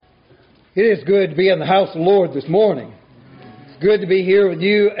It is good to be in the house of the Lord this morning. It's good to be here with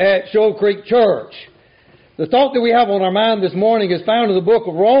you at Shoal Creek Church. The thought that we have on our mind this morning is found in the book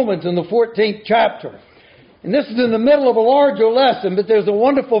of Romans in the 14th chapter. And this is in the middle of a larger lesson, but there's a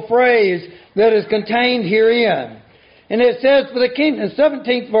wonderful phrase that is contained herein. And it says, for the kingdom, the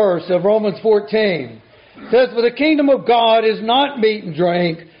 17th verse of Romans 14, it says, for the kingdom of God is not meat and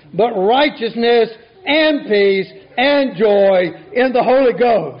drink, but righteousness and peace and joy in the Holy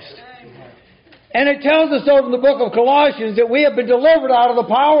Ghost. And it tells us over in the book of Colossians that we have been delivered out of the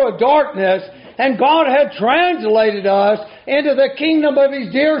power of darkness, and God had translated us into the kingdom of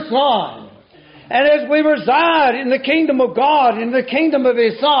His dear Son. And as we reside in the kingdom of God, in the kingdom of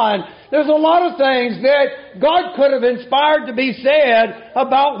His Son, there's a lot of things that God could have inspired to be said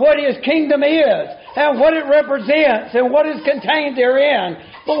about what His kingdom is, and what it represents, and what is contained therein.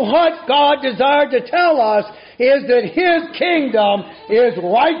 But what God desired to tell us is that His kingdom is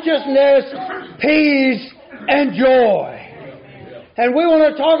righteousness, peace, and joy. And we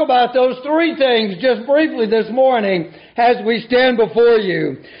want to talk about those three things just briefly this morning as we stand before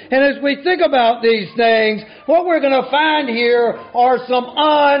you. And as we think about these things, what we're going to find here are some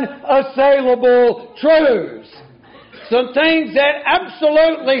unassailable truths. Some things that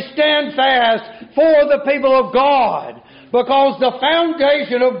absolutely stand fast for the people of God. Because the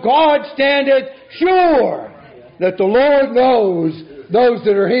foundation of God standeth sure that the Lord knows those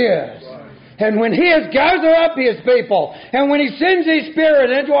that are His. And when He has gathered up His people, and when He sends His Spirit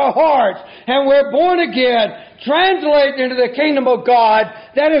into our hearts, and we're born again, translated into the kingdom of God,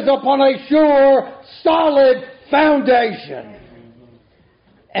 that is upon a sure, solid foundation.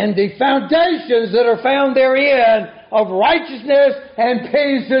 And the foundations that are found therein of righteousness and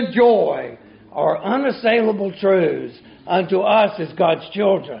peace and joy are unassailable truths unto us as God's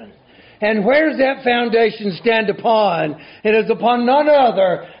children. And where does that foundation stand upon? It is upon none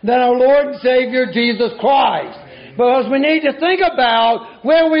other than our Lord and Savior Jesus Christ. Because we need to think about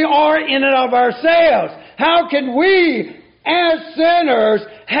where we are in and of ourselves. How can we, as sinners,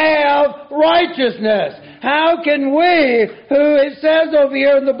 have righteousness? How can we, who it says over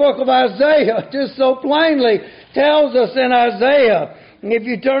here in the book of Isaiah, just so plainly tells us in Isaiah, if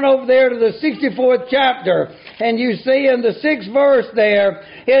you turn over there to the 64th chapter, and you see in the 6th verse there,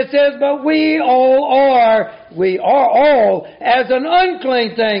 it says, but we are all as an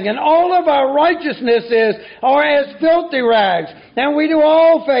unclean thing, and all of our righteousnesses are as filthy rags, and we do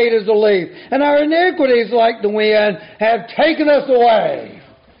all fade as a leaf, and our iniquities like the wind have taken us away.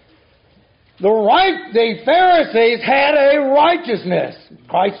 The Pharisees had a righteousness.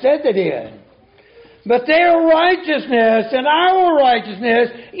 Christ said they did. But their righteousness and our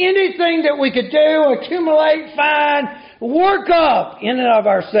righteousness, anything that we could do, accumulate, find, work up in and of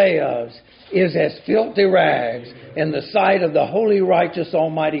ourselves, is as filthy rags in the sight of the holy, righteous,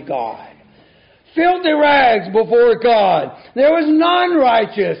 almighty God. Filthy rags before God. There was none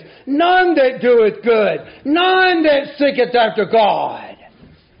righteous, none that doeth good, none that seeketh after God.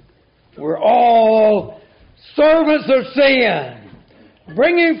 We're all servants of sin,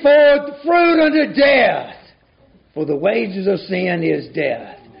 bringing forth fruit unto death. For the wages of sin is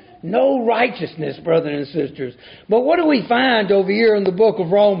death. No righteousness, brothers and sisters. But what do we find over here in the book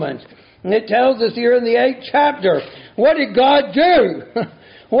of Romans? And it tells us here in the 8th chapter, what did God do?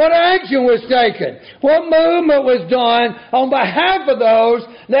 What action was taken? What movement was done on behalf of those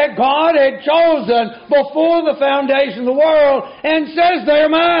that God had chosen before the foundation of the world and says they're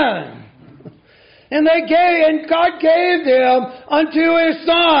mine? And God gave them unto His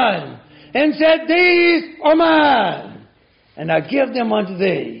Son, and said, these are mine, and I give them unto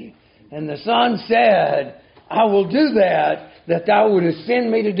thee. And the Son said, I will do that thou wouldest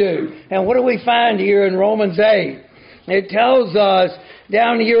send me to do. And what do we find here in Romans 8? It tells us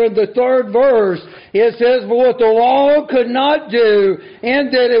down here in the 3rd verse, it says, for what the law could not do,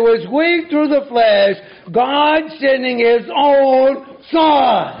 in that it was weak through the flesh, God sending His own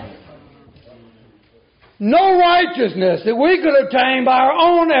Son. No righteousness that we could obtain by our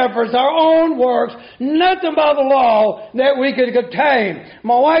own efforts, our own works, nothing by the law that we could obtain.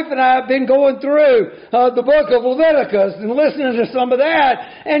 My wife and I have been going through the book of Leviticus and listening to some of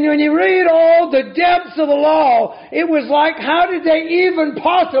that. And when you read all the depths of the law, it was like, how did they even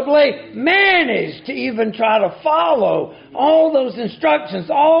possibly manage to even try to follow all those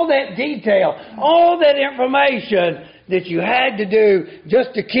instructions, all that detail, all that information that you had to do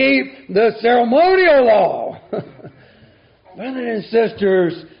just to keep the ceremonial law. Brothers and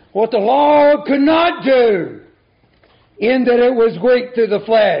sisters, what the law could not do, in that it was weak through the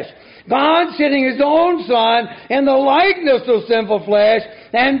flesh. God sending His own Son in the likeness of sinful flesh,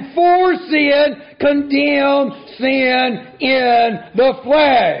 and for sin condemned sin in the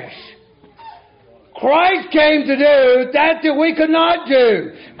flesh. Christ came to do that we could not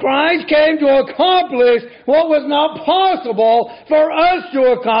do. Christ came to accomplish what was not possible for us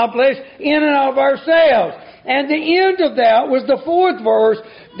to accomplish in and of ourselves. And the end of that was the 4th verse,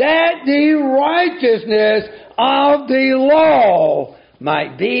 that the righteousness of the law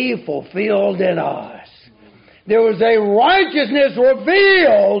might be fulfilled in us. There was a righteousness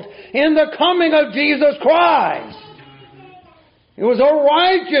revealed in the coming of Jesus Christ. It was a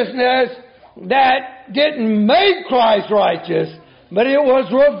righteousness that didn't make Christ righteous, but it was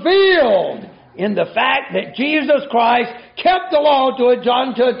revealed in the fact that Jesus Christ kept the law to a jot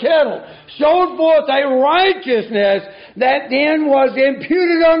and to a tittle, showed forth a righteousness that then was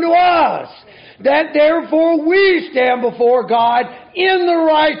imputed unto us, that therefore we stand before God in the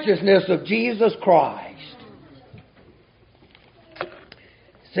righteousness of Jesus Christ.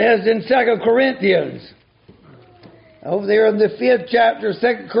 It says in 2 Corinthians, over there in the 5th chapter,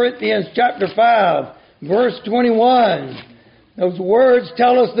 2 Corinthians chapter 5, verse 21, those words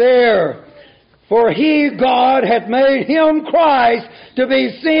tell us there, for He, God, hath made Him, Christ, to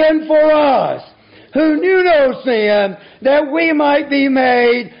be sin for us, who knew no sin, that we might be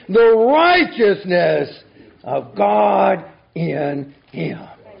made the righteousness of God in Him.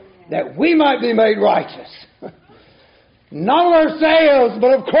 That we might be made righteous. Not of ourselves,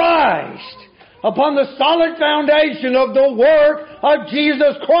 but of Christ. Upon the solid foundation of the work of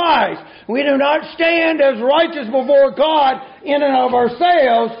Jesus Christ. We do not stand as righteous before God in and of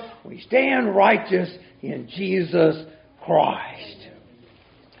ourselves. We stand righteous in Jesus Christ.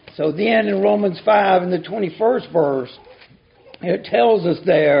 So then in Romans 5 in the 21st verse, it tells us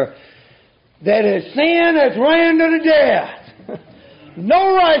there that as sin has reigned unto death,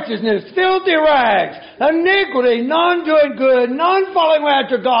 no righteousness, filthy rags, iniquity, none doing good, none following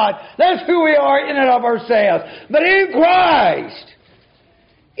after God. That's who we are in and of ourselves. But in Christ,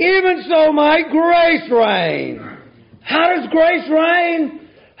 even so might grace reign. How does grace reign?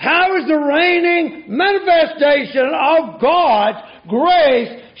 How is the reigning manifestation of God's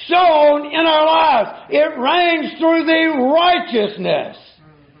grace shown in our lives? It reigns through the righteousness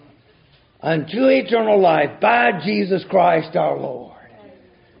unto eternal life by Jesus Christ our Lord.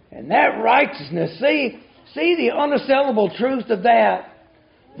 And that righteousness, see the unassailable truth of that.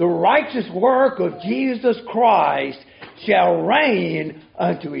 The righteous work of Jesus Christ shall reign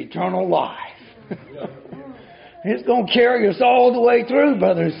unto eternal life. It's going to carry us all the way through,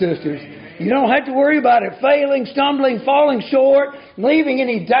 brothers and sisters. You don't have to worry about it failing, stumbling, falling short, leaving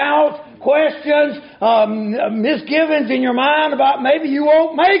any doubt, questions, misgivings in your mind about maybe you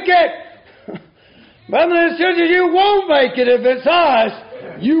won't make it. Brothers and sisters, you won't make it if it's us.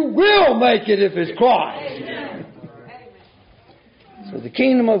 You will make it if it's Christ. So the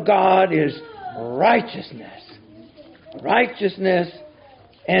kingdom of God is righteousness. Righteousness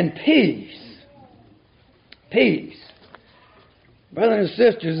and peace. Peace. Brothers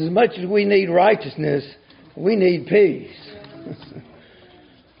and sisters, as much as we need righteousness, we need peace.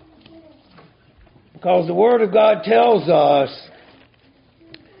 Because the Word of God tells us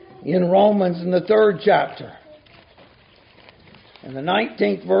in Romans in the 3rd chapter, in the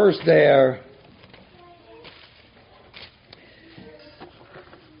 19th verse there,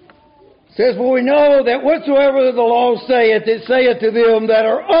 it says, for we know that whatsoever the law saith, it saith to them that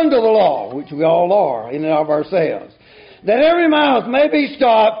are under the law, which we all are in and of ourselves, that every mouth may be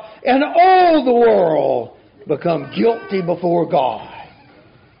stopped, and all the world become guilty before God.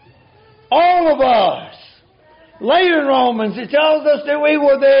 All of us. Later in Romans, it tells us that we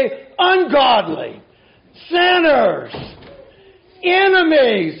were the ungodly, sinners,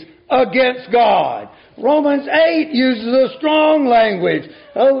 enemies against God. Romans 8 uses a strong language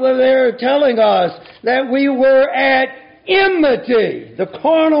over there telling us that we were at enmity, the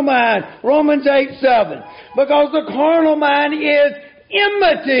carnal mind. Romans 8:7. Because the carnal mind is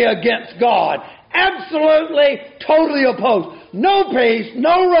enmity against God. Absolutely, totally opposed. No peace,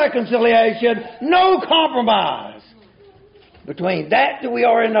 no reconciliation, no compromise between that we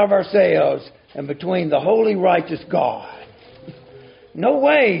are in of ourselves and between the holy, righteous God. No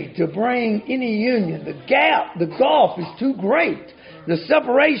way to bring any union. The gulf is too great. The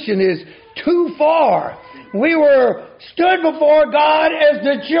separation is too far. We were stood before God as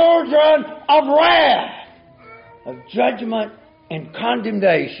the children of wrath, of judgment and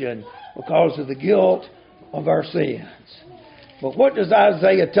condemnation because of the guilt of our sins. But what does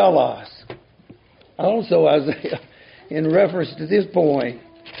Isaiah tell us? Also Isaiah, in reference to this point,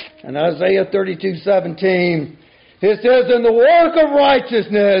 in Isaiah 32:17, it says, and the work of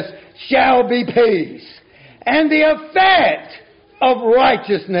righteousness shall be peace, and the effect of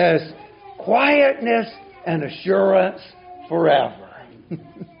righteousness, quietness and assurance forever.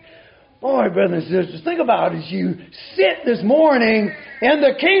 Boy, brothers and sisters, think about it as you sit this morning in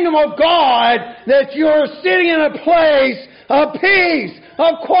the kingdom of God, that you're sitting in a place of peace,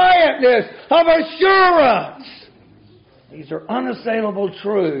 of quietness, of assurance. These are unassailable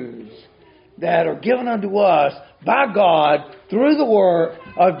truths that are given unto us by God through the work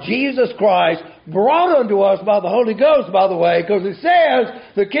of Jesus Christ, brought unto us by the Holy Ghost, by the way, because it says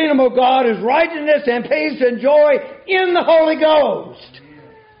the kingdom of God is righteousness and peace and joy in the Holy Ghost.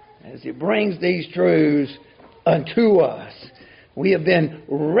 As He brings these truths unto us, we have been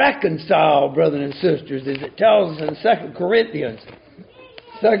reconciled, brothers and sisters, as it tells us in 2 Corinthians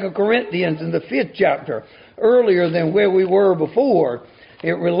in the 5th chapter, earlier than where we were before.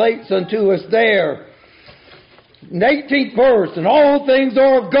 It relates unto us there. In the 18th verse, and all things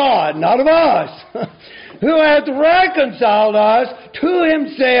are of God, not of us, who hath reconciled us to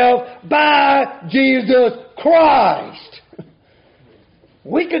Himself by Jesus Christ.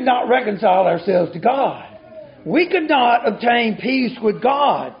 We could not reconcile ourselves to God. We could not obtain peace with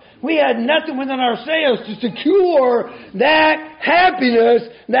God. We had nothing within ourselves to secure that happiness,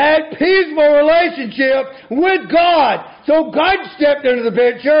 that peaceful relationship with God. So God stepped into the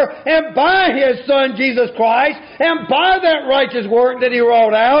picture, and by His Son Jesus Christ, and by that righteous work that He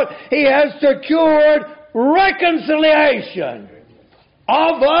wrought out, He has secured reconciliation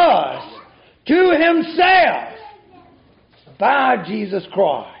of us to Himself by Jesus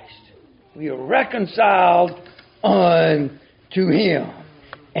Christ. We are reconciled unto Him.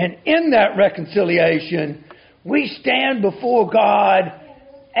 And in that reconciliation, we stand before God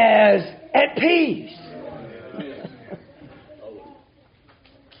as at peace.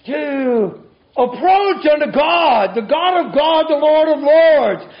 To approach unto God, the God of God, the Lord of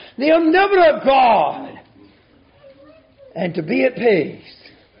Lords, the omnipotent God, and to be at peace.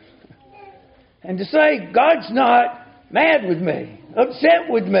 And to say, God's not mad with me, upset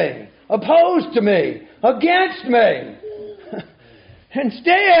with me, opposed to me, against me.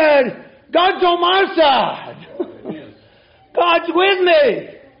 Instead, God's on my side. God's with me.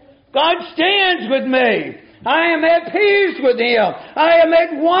 God stands with me. I am at peace with Him. I am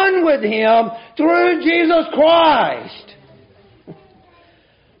at one with Him through Jesus Christ.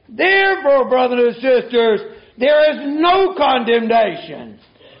 Therefore, brothers and sisters, there is no condemnation.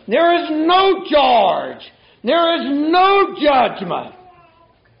 There is no charge. There is no judgment.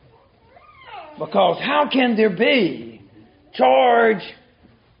 Because how can there be charge,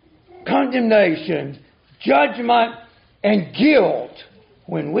 condemnation, judgment, and guilt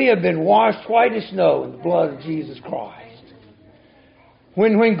when we have been washed white as snow in the blood of Jesus Christ?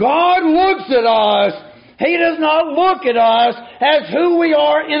 When God looks at us, He does not look at us as who we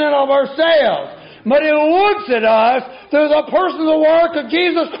are in and of ourselves, but He looks at us through the personal work of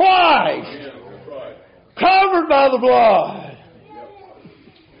Jesus Christ, covered by the blood.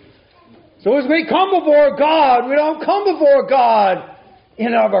 So as we come before God, we don't come before God in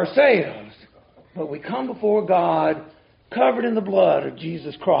and of ourselves, but we come before God covered in the blood of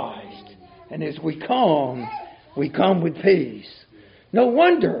Jesus Christ. And as we come with peace. No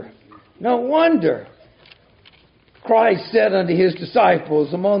wonder Christ said unto His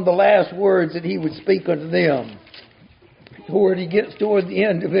disciples, among the last words that He would speak unto them, toward He gets toward the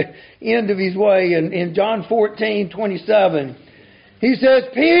end of His way, in John 14:27, He says,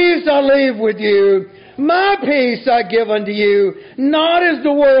 peace I leave with you, my peace I give unto you, not as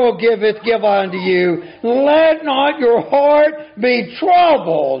the world giveth, give I unto you. Let not your heart be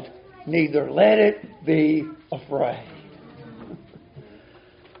troubled, neither let it be afraid.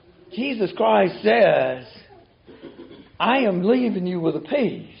 Jesus Christ says, I am leaving you with a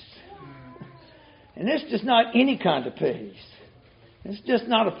peace. And it's just not any kind of peace. It's just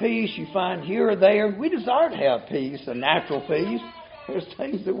not a peace you find here or there. We desire to have peace, a natural peace. There's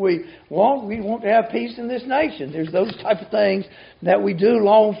things that we want. We want to have peace in this nation. There's those type of things that we do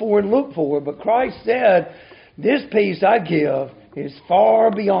long for and look for. But Christ said, this peace I give is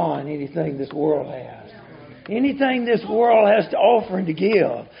far beyond anything this world has. Anything this world has to offer and to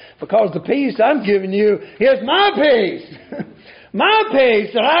give. Because the peace I'm giving you is my peace. My peace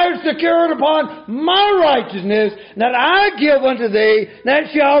that I have secured upon my righteousness, that I give unto thee, that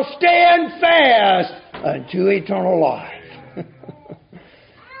shall stand fast unto eternal life.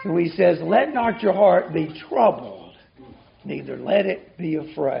 So He says, let not your heart be troubled, neither let it be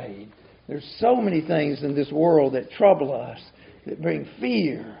afraid. There's so many things in this world that trouble us, that bring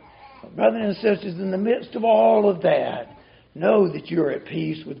fear. But brothers and sisters, in the midst of all of that, know that you're at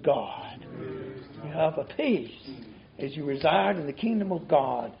peace with God. You have a peace as you reside in the kingdom of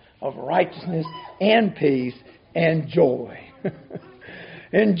God, of righteousness and peace and joy.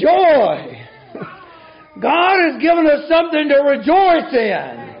 And joy! God has given us something to rejoice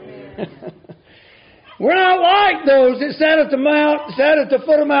in. We're not like those that sat at the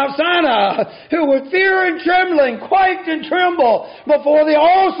foot of Mount Sinai, who with fear and trembling quaked and trembled before the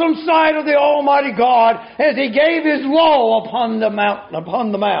awesome sight of the Almighty God as He gave His law upon the mount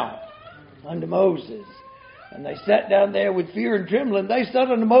unto Moses. And they sat down there with fear and trembling. They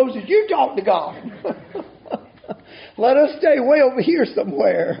said unto Moses, "You talk to God. Let us stay way over here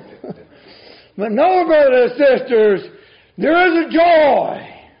somewhere." But no, brothers and sisters, there is a joy.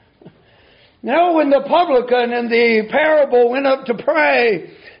 Now, when the publican in the parable went up to pray,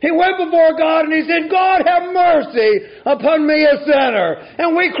 he went before God and he said, "God, have mercy upon me, a sinner."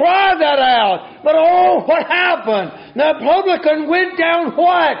 And we cried that out. But oh, what happened? The publican went down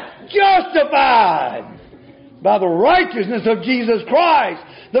what? Justified by the righteousness of Jesus Christ.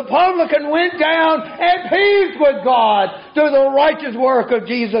 The publican went down at peace with God through the righteous work of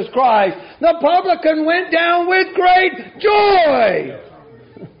Jesus Christ. The publican went down with great joy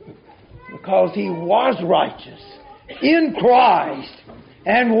because he was righteous in Christ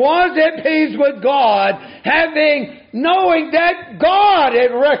and was at peace with God, knowing that God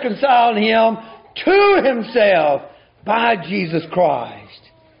had reconciled him to Himself by Jesus Christ.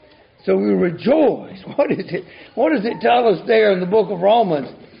 So we rejoice. What does it tell us there in the book of Romans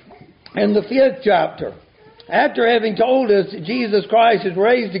in the 5th chapter? After having told us that Jesus Christ is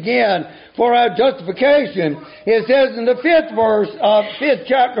raised again for our justification, it says in the 5th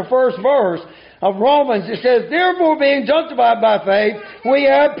chapter, 1st verse of Romans, it says, "Therefore, being justified by faith, we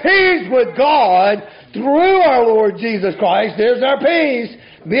have peace with God through our Lord Jesus Christ." There's our peace,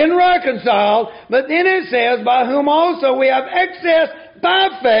 being reconciled. But then it says, "By whom also we have access by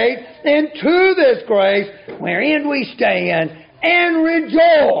faith into this grace, wherein we stand and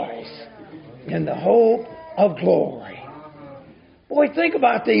rejoice in the hope of glory." Boy, think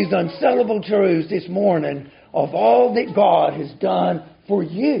about these unsellable truths this morning of all that God has done for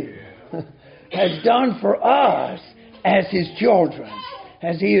you, has done for us as His children,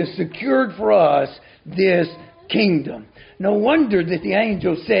 as He has secured for us this kingdom. No wonder that the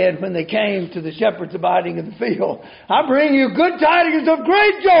angels said when they came to the shepherds abiding in the field, "I bring you good tidings of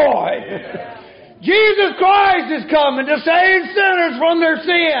great joy." Jesus Christ is coming to save sinners from their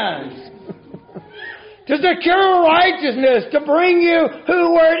sins, to secure righteousness, to bring you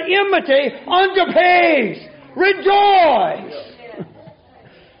who were at enmity unto peace. Rejoice!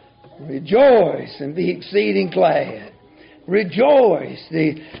 Rejoice and be exceeding glad. Rejoice.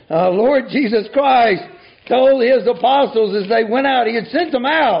 The Lord Jesus Christ told His apostles as they went out, He had sent them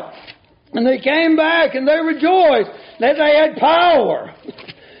out, and they came back and they rejoiced that they had power.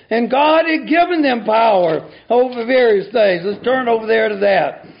 And God had given them power over various things. Let's turn over there to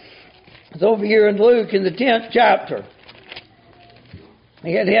that. It's over here in Luke in the 10th chapter.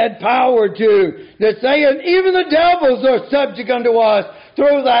 He had power that saying, "Even the devils are subject unto us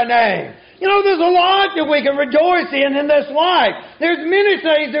through Thy name." You know, there's a lot that we can rejoice in this life. There's many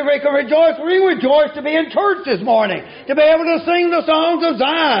things that we can rejoice. We rejoice to be in church this morning, to be able to sing the songs of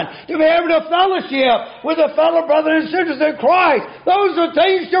Zion, to be able to fellowship with a fellow brothers and sisters in Christ. Those are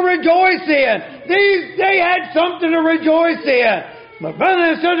things to rejoice in. They had something to rejoice in. But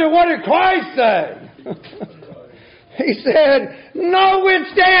brothers and sisters, what did Christ say? He said,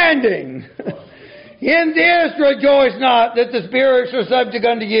 "Notwithstanding, in this rejoice not that the spirits are subject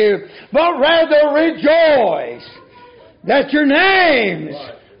unto you, but rather rejoice that your names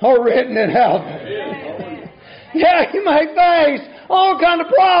are written in heaven." Yeah, you may face all kind of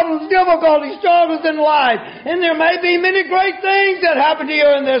problems, difficulties, struggles in life. And there may be many great things that happen to you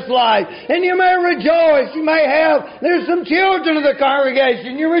in this life. And you may rejoice. There's some children of the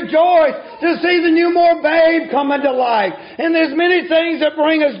congregation. You rejoice to see the newborn babe come into life. And there's many things that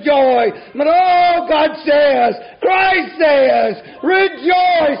bring us joy. But God says, Christ says,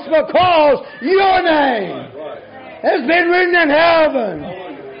 rejoice because your name has been written in heaven.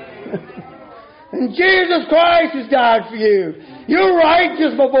 And Jesus Christ has died for you. You're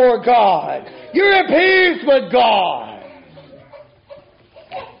righteous before God. You're at peace with God.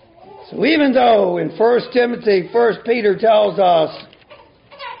 So even though in 1 Peter tells us,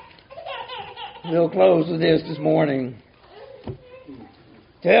 we'll close with this morning,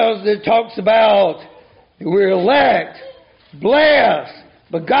 talks about that we're elect, blessed,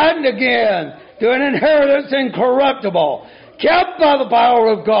 begotten again to an inheritance incorruptible, kept by the power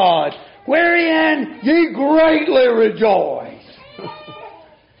of God, wherein ye greatly rejoice.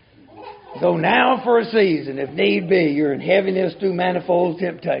 Though now for a season, if need be, you're in heaviness through manifold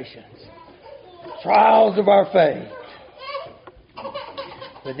temptations, trials of our faith.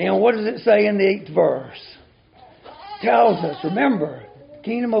 But then what does it say in the 8th verse? It tells us, remember, the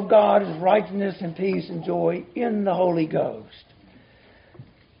kingdom of God is righteousness and peace and joy in the Holy Ghost.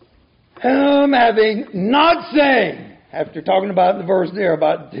 whom having not seen, after talking about the verse there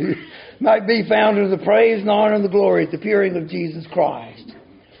about who might be found in the praise and honor and the glory at the appearing of Jesus Christ,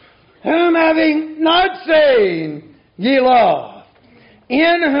 whom having not seen ye love,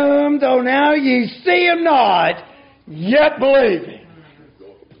 in whom though now ye see him not, yet believing,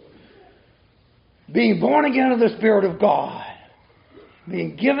 being born again of the Spirit of God,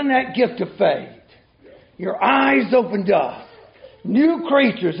 being given that gift of faith, your eyes opened up, new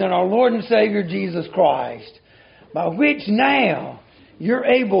creatures in our Lord and Savior Jesus Christ, by which now you're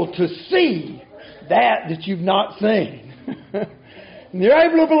able to see that you've not seen. You're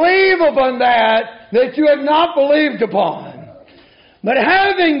able to believe upon that you have not believed upon. But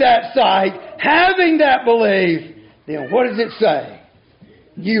having that sight, having that belief, then what does it say?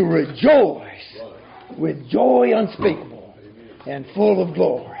 You rejoice with joy unspeakable and full of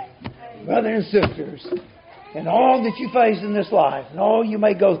glory. Brothers and sisters, in all that you face in this life, and all you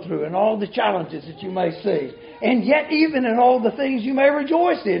may go through, and all the challenges that you may see, and yet even in all the things you may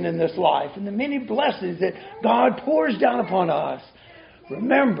rejoice in this life, and the many blessings that God pours down upon us,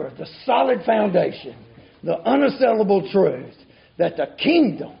 remember the solid foundation, the unassailable truth, that the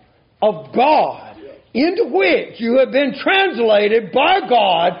kingdom of God, into which you have been translated by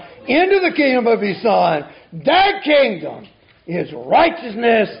God into the kingdom of His Son, that kingdom is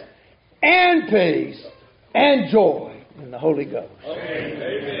righteousness and peace and joy in the Holy Ghost.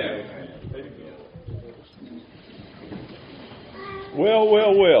 Amen.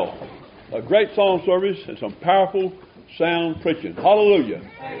 Well. A great song service and some powerful, sound preaching. Hallelujah.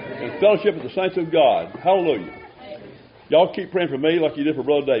 And fellowship with the saints of God. Hallelujah. Y'all keep praying for me like you did for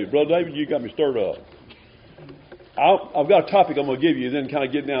Brother David. Brother David, you got me stirred up. I've got a topic I'm going to give you and then kind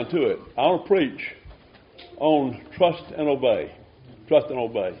of get down to it. I want to preach on trust and obey. Trust and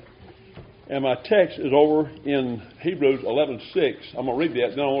obey. And my text is over in Hebrews 11:6. I'm going to read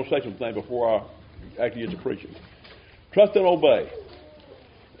that, then I want to say something before I actually get to preaching. Trust and obey.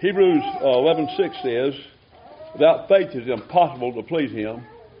 Hebrews 11:6 says, without faith it is impossible to please Him.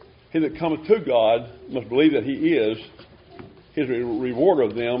 He that cometh to God must believe that He is His rewarder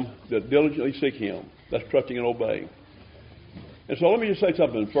of them that diligently seek Him. That's trusting and obeying. And so let me just say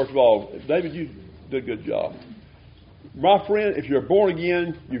something. First of all, David, you did a good job. My friend, if you're born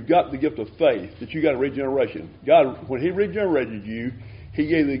again, you've got the gift of faith, that you got a regeneration. God, when He regenerated you, He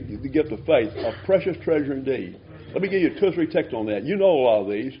gave the gift of faith, a precious treasure indeed. Let me give you 2 or 3 texts on that. You know a lot of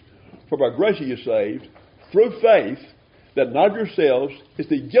these. For by grace are you saved, through faith, that not of yourselves, it's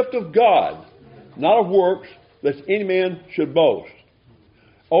the gift of God, not of works, lest any man should boast.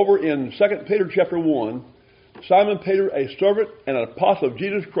 Over in 2 Peter chapter 1, Simon Peter, a servant and an apostle of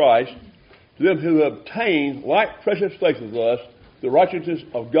Jesus Christ, to them who obtain like precious faith with us, the righteousness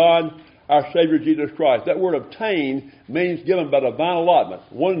of God, our Savior Jesus Christ. That word obtain means given by divine allotment.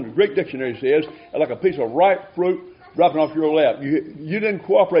 One Greek dictionary says, like a piece of ripe fruit dropping off your lap. You didn't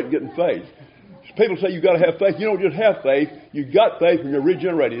cooperate in getting faith. People say you've got to have faith. You don't just have faith. You got faith when you're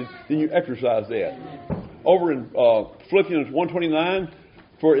regenerated, then you exercise that. Over in Philippians 1:29,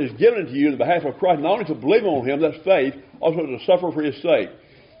 for it is given to you in the behalf of Christ, not only to believe on Him, that's faith, also to suffer for His sake.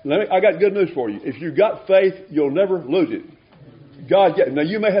 I got good news for you. If you've got faith, you'll never lose it. Now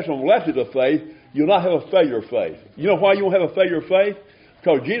you may have some lapses of faith, you'll not have a failure of faith. You know why you won't have a failure of faith?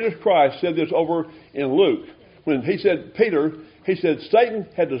 Because Jesus Christ said this over in Luke. When He said, Peter, He said, Satan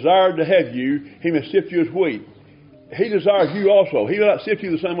had desired to have you, he may sift you as wheat. He desires you also. He will not sift you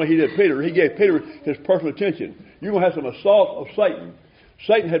the same way He did Peter. He gave Peter His personal attention. You're going to have some assault of Satan.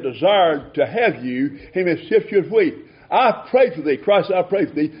 Satan had desired to have you, he may sift you as wheat. I pray for thee, Christ, I pray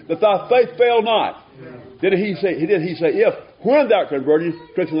for thee, that thy faith fail not. Did He say, if, when thou art converted,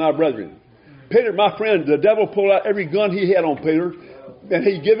 strengthen thy brethren. Peter, my friend, the devil pulled out every gun he had on Peter, and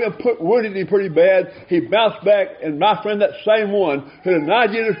he wounded him pretty bad. He bounced back, and my friend, that same one who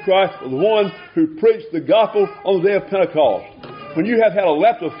denied Jesus Christ was the one who preached the gospel on the day of Pentecost. When you have had a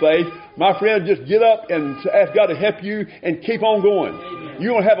lapse of faith, my friend, just get up and ask God to help you and keep on going.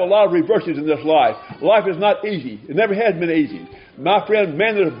 You're going to have a lot of reverses in this life. Life is not easy. It never has been easy. My friend,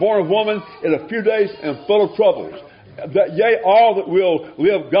 man that is born of woman is a few days and full of troubles. Yea, all that will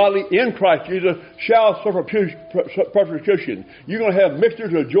live godly in Christ Jesus shall suffer persecution. You're going to have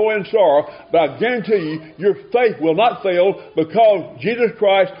mixtures of joy and sorrow, but I guarantee you, your faith will not fail because Jesus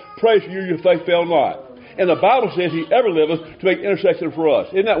Christ prays for you, your faith fail not. And the Bible says He ever liveth to make intercession for us.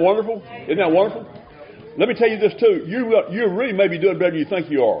 Isn't that wonderful? Isn't that wonderful? Let me tell you this too. You really may be doing better than you think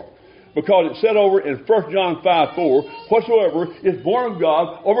you are. Because it said over in 1 John 5:4, whatsoever is born of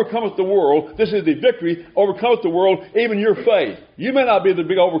God overcometh the world. This is the victory, overcometh the world, even your faith. You may not be the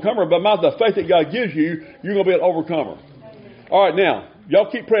big overcomer, but by the faith that God gives you, you're going to be an overcomer. All right, now, Y'all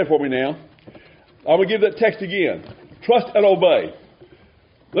keep praying for me now. I'm going to give that text again. Trust and obey.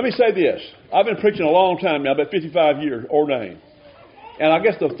 Let me say this. I've been preaching a long time now, about 55 years ordained. And I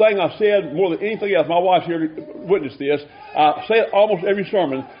guess the thing I said more than anything else, my wife's here to witness this, I say it almost every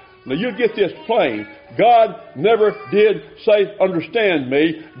sermon. Now you get this plain. God never did say, understand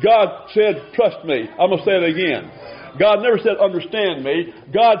me. God said, trust me. I'm going to say it again. God never said, understand me.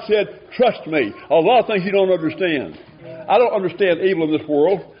 God said, trust me. A lot of things you don't understand. I don't understand evil in this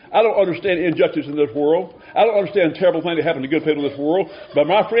world. I don't understand injustice in this world. I don't understand terrible things that happen to good people in this world. But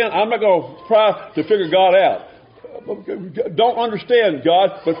my friend, I'm not going to try to figure God out. Don't understand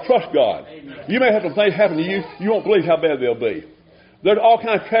God, but trust God. You may have some things happen to you, you won't believe how bad they'll be. There's all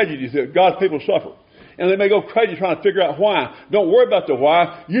kinds of tragedies that God's people suffer. And they may go crazy trying to figure out why. Don't worry about the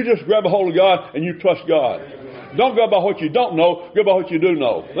why. You just grab a hold of God and you trust God. Don't go about what you don't know. Go about what you do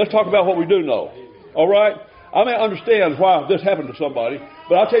know. Let's talk about what we do know. All right? I may understand why this happened to somebody,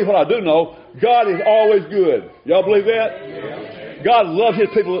 but I'll tell you what I do know. God is always good. Y'all believe that? God loves His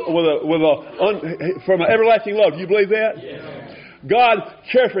people from an everlasting love. Do you believe that? God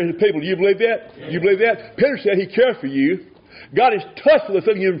cares for His people. Do you believe that? You believe that? Peter said He cares for you. God is touched with the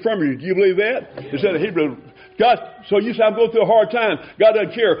feeling of infirmity. Do you believe that? He said in Hebrew, God, so you say I'm going through a hard time. God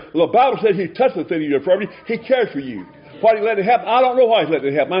doesn't care. Well, the Bible says He touched the feeling of infirmity. He cares for you. Why did He let it happen? I don't know why He's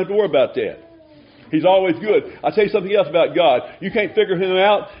letting it happen. I don't have to worry about that. He's always good. I'll tell you something else about God. You can't figure Him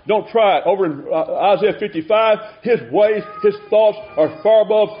out. Don't try it. Over in Isaiah 55, His ways, His thoughts are far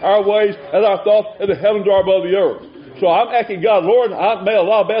above our ways, and our thoughts, and the heavens are above the earth. So I'm asking God, Lord, I made a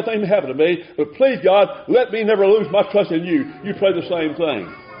lot of bad things happen to me, but please, God, let me never lose my trust in You. You pray the same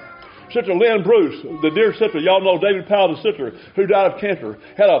thing. Sister Lynn Bruce, the dear sister, y'all know David Powell's sister, who died of cancer,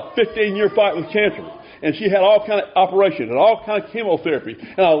 had a 15-year fight with cancer. And she had all kind of operations and all kind of chemotherapy.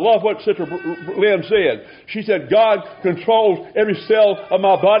 And I love what Sister Lynn said. She said, God controls every cell of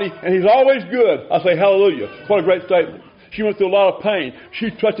my body, and He's always good. I say, hallelujah. What a great statement. She went through a lot of pain. She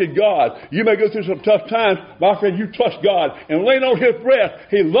trusted God. You may go through some tough times. My friend, you trust God. And lean on His breath.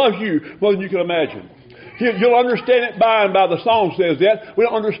 He loves you more than you can imagine. You'll understand it by and by. The song says that. We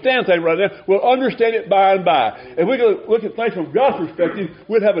don't understand things right now. We'll understand it by and by. If we could look at things from God's perspective,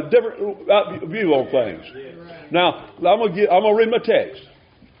 we'd have a different view on things. Now, I'm going to read my text.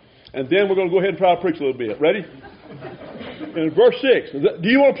 And then we're going to go ahead and try to preach a little bit. Ready? In verse 6. Do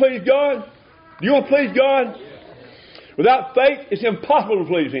you want to please God? Do you want to please God? Without faith, it's impossible to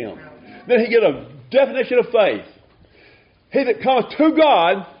please Him. Then He get a definition of faith. He that comes to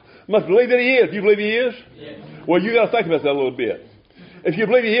God must believe that He is. Do you believe He is? Yes. Well, you got to think about that a little bit. If you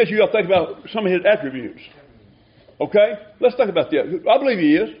believe He is, you got to think about some of His attributes. Okay? Let's think about that. I believe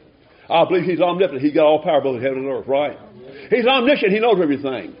He is. I believe He's omnipotent. He's got all power both in heaven and earth, right? He's omniscient. He knows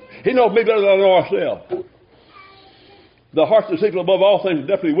everything. He knows me better than I know ourselves. The heart's deceitful above all things and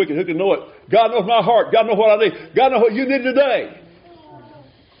definitely wicked. Who can know it? God knows my heart. God knows what I need. God knows what you need today.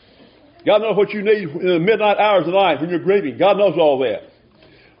 God knows what you need in the midnight hours of the night when you're grieving. God knows all that.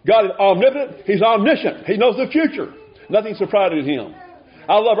 God is omnipotent. He's omniscient. He knows the future. Nothing surprises Him.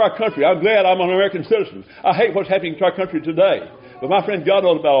 I love our country. I'm glad I'm an American citizen. I hate what's happening to our country today. But my friend, God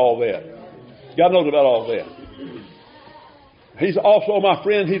knows about all that. God knows about all that. He's also, my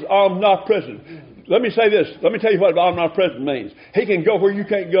friend, He's omnipresent. Let me say this. Let me tell you what omnipresent means. He can go where you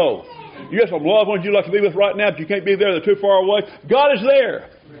can't go. You got some loved ones you'd like to be with right now, but you can't be there. They're too far away. God is there.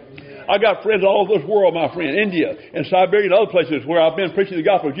 I got friends all over this world, my friend, India and Siberia and other places where I've been preaching the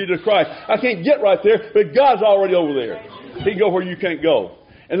gospel of Jesus Christ. I can't get right there, but God's already over there. He can go where you can't go.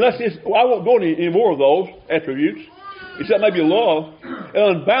 And I won't go into any more of those attributes, except maybe love,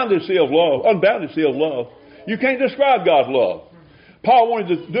 an unbounded sea of love, unbounded sea of love. You can't describe God's love. Paul wanted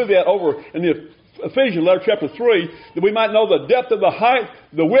to do that over in the Ephesians letter, chapter 3, that we might know the depth of the height,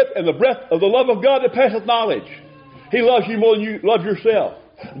 the width, and the breadth of the love of God that passeth knowledge. He loves you more than you love yourself.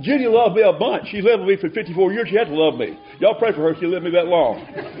 Judy loved me a bunch. She lived with me for 54 years. She had to love me. Y'all pray for her. She lived me that long.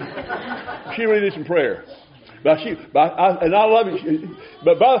 She really needs some prayer. I love you.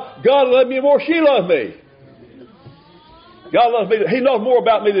 But God loved me more. She loved me. God loves me. He knows more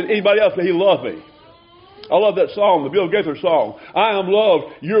about me than anybody else, but He loved me. I love that song, the Bill Gaither song. I am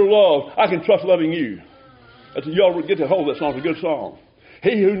loved. You're loved. I can trust loving you. Y'all get to hold that song. It's a good song.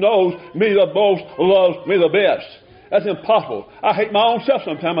 He who knows me the most loves me the best. That's impossible. I hate my own self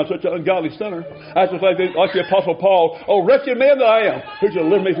sometimes. I'm such an ungodly sinner. I just like the Apostle Paul, oh, wretched man that I am, who shall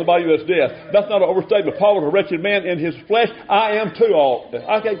deliver me from the body of this death. That's not an overstatement. Paul was a wretched man in his flesh. I am too.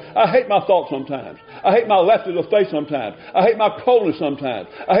 I hate my thoughts sometimes. I hate my laughter to the face sometimes. I hate my coldness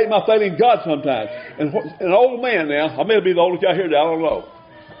sometimes. I hate my faith in God sometimes. And an old man now, I may be the oldest guy here today, I don't know.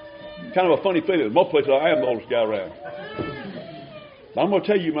 Kind of a funny feeling. In most places, I am the oldest guy around. I'm going to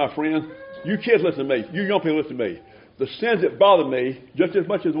tell you, my friend, you kids listen to me, you young people listen to me. The sins that bother me, just as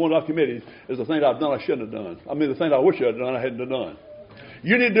much as the ones I've committed, is the things I've done I shouldn't have done. I mean, the things I wish I had done, I hadn't done.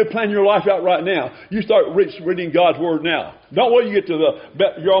 You need to plan your life out right now. You start reading God's Word now. Don't wait till you get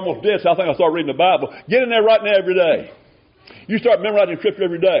to you're almost dead, so I think I'll start reading the Bible. Get in there right now every day. You start memorizing Scripture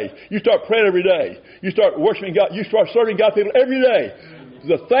every day. You start praying every day. You start worshiping God. You start serving God people every day.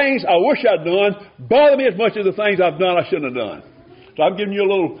 The things I wish I'd done bother me as much as the things I've done I shouldn't have done. So I'm giving you a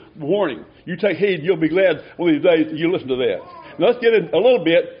little warning. You take heed, you'll be glad one of these days you listen to that. Now let's get in a little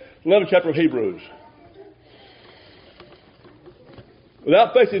bit, 11th chapter of Hebrews.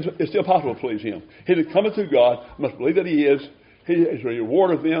 Without faith, it's still possible to please Him. He that cometh to God must believe that He is. He is a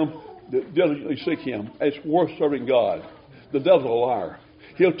reward of them that diligently seek Him. It's worth serving God. The devil's a liar.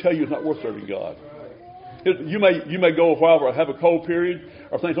 He'll tell you it's not worth serving God. You may go a while or have a cold period,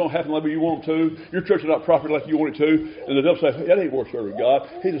 or things don't happen like you want them to. Your church is not properly like you want it to, and the devil says, that ain't worth serving God.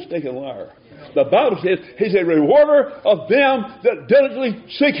 He's a stinking liar. The Bible says He's a rewarder of them that diligently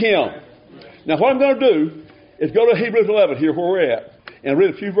seek Him. Now what I'm going to do is go to Hebrews 11 here where we're at, and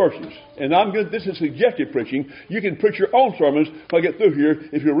read a few verses. And this is suggestive preaching. You can preach your own sermons when I get through here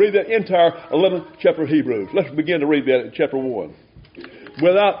if you read that entire 11th chapter of Hebrews. Let's begin to read that in chapter 1.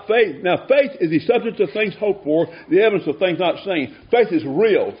 Without faith. Now, faith is the substance of things hoped for, the evidence of things not seen. Faith is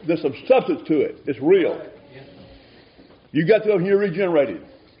real. There's some substance to it. It's real. You got to know you're regenerated.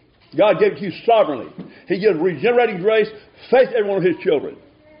 God gave it to you sovereignly. He gives regenerating grace, faith to every one of His children.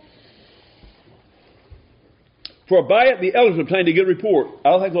 For by it the elders obtained a good report. I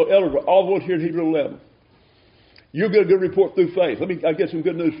don't think those elders were all the ones here in Hebrews 11. You'll get a good report through faith. I'll get some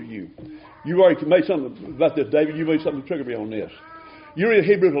good news for you. You've already made something about this, David. You made something to trigger me on this. You read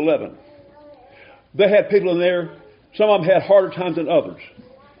Hebrews 11. They had people in there. Some of them had harder times than others.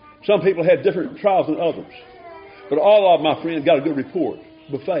 Some people had different trials than others. But all of them, my friends, got a good report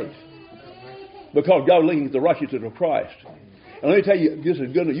with faith. Because God links the righteousness of Christ. And let me tell you, this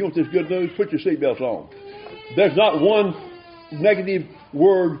is good news. You want this good news? Put your seatbelts on. There's not one negative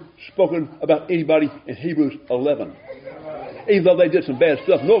word spoken about anybody in Hebrews 11. Even though they did some bad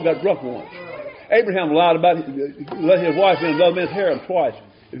stuff. Noah got drunk once. Abraham lied about letting his wife in another man's harem twice.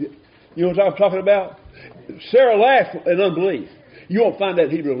 You know what I'm talking about? Sarah laughed in unbelief. You won't find that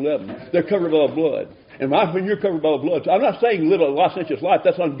in Hebrews 11. They're covered by the blood. And when you're covered by the blood, I'm not saying live a licentious life.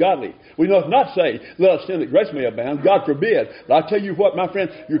 That's ungodly. We must not say, let us sin that grace may abound. God forbid. But I tell you what, my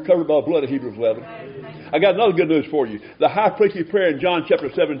friend, you're covered by the blood of Hebrews 11. I got another good news for you. The high priestly prayer in John chapter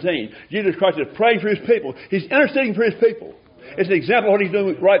 17. Jesus Christ is praying for His people. He's interceding for His people. It's an example of what He's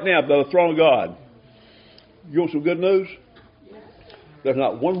doing right now by the throne of God. You want some good news? There's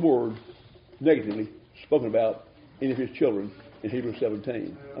not one word negatively spoken about any of His children in Hebrews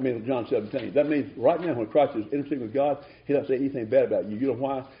 17. John 17. That means right now when Christ is interceding with God, He doesn't say anything bad about you. You know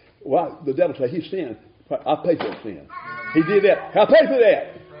why? Why? The devil says He sinned. I paid for that sin. He did that. I paid for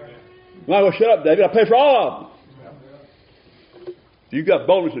that. Now, well, shut up, David. I paid for all of them. You've got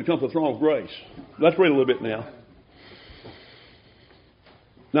boldness to come to the throne of grace. Let's read a little bit now.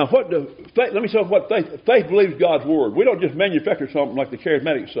 Now, let me say what faith believes God's Word. We don't just manufacture something like the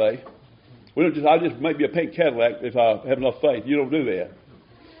charismatics say. I'll just make me a pink Cadillac if I have enough faith. You don't do that.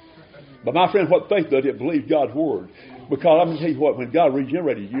 But my friend, what faith does, it believes God's Word. Because I'm going to tell you what, when God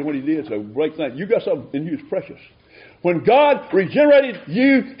regenerated you, you know what He did? It's a great thing. You got something in you that's precious. When God regenerated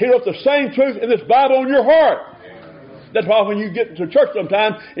you, He wrote the same truth in this Bible on your heart. That's why when you get to church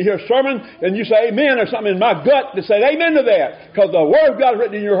sometime and hear a sermon and you say amen, there's something in my gut that says amen to that. Because the Word of God is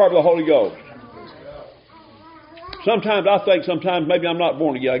written in your heart by the Holy Ghost. Sometimes I think maybe I'm not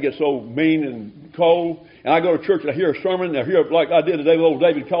born again. I get so mean and cold. And I go to church and I hear a sermon and I hear like I did today with old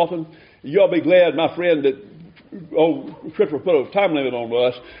David Cawthon. You ought to be glad, my friend, that Scripture put a time limit on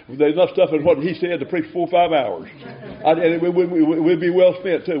us. There's enough stuff in what he said to preach 4 or 5 hours. And it would be well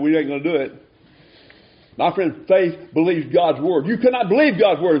spent too. We ain't going to do it. My friend, faith believes God's Word. You cannot believe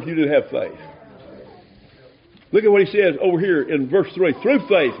God's Word if you didn't have faith. Look at what he says over here in verse 3. Through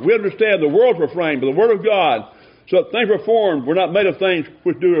faith, we understand the worlds were framed by the Word of God, so that things were formed were not made of things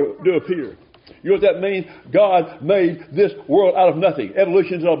which do appear. You know what that means? God made this world out of nothing.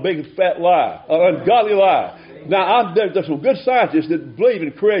 Evolution is a big fat lie, an ungodly lie. Now, there's some good scientists that believe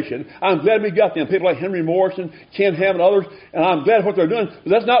in creation. I'm glad we got them. People like Henry Morrison, Ken Ham, and others. And I'm glad what they're doing. But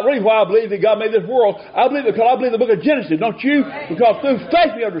that's not really why I believe that God made this world. I believe it because I believe the book of Genesis, don't you? Because through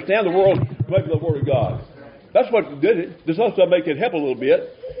faith we understand the world made by the Word of God. That's what did it. This other stuff make it help a little bit.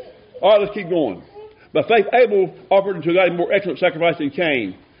 All right, let's keep going. By faith Abel offered unto God a more excellent sacrifice than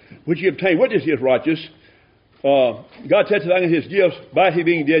Cain, which he obtained witness he is righteous. God tested his gifts, by he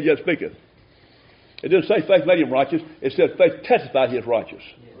being dead yet speaketh. It didn't say faith made him righteous. It said faith testified he is righteous.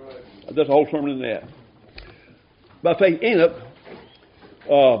 That's the whole sermon in that. By faith, Enoch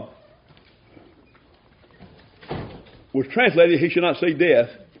was translated, he should not see death,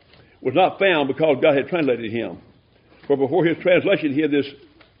 was not found because God had translated him. For before his translation, he had this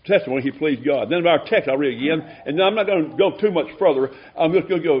testimony, he pleased God. Then our text, I'll read again, and now I'm not going to go too much further. I'm just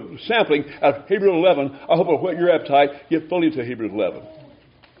going to go sampling out of Hebrews 11. I hope it'll whet your appetite. Get fully into Hebrews 11.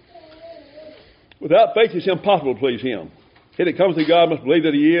 Without faith, it's impossible to please him. He that comes to God must believe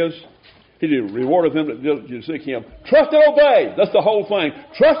that he is. He is rewarded them that diligently seek him. Trust and obey. That's the whole thing.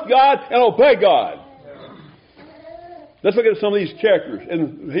 Trust God and obey God. Let's look at some of these characters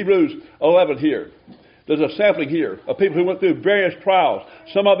in Hebrews 11 here. There's a sampling here of people who went through various trials.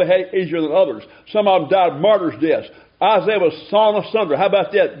 Some of them had it easier than others. Some of them died martyrs' deaths. Isaiah was sawn asunder. How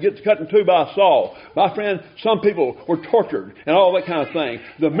about that? Gets cut in two by Saul. My friend, some people were tortured and all that kind of thing.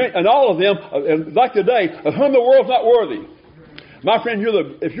 And all of them, like today, of whom the world's not worthy. My friend,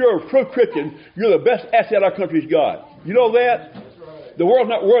 if you're a true Christian, you're the best asset our country's got. You know that? The world's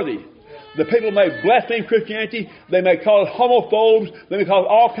not worthy. The people may blaspheme Christianity. They may call it homophobes. They may call it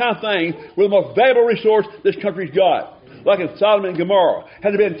all kinds of things. We're the most valuable resource this country's got. Like in Sodom and Gomorrah.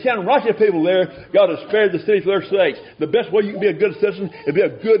 Had there been 10 righteous people there, God has spared the city for their sakes. The best way you can be a good citizen is be a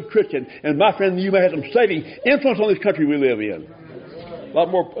good Christian. And my friend, you may have some saving influence on this country we live in. A lot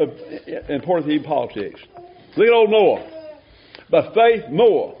more important than politics. Look at old Noah. By faith,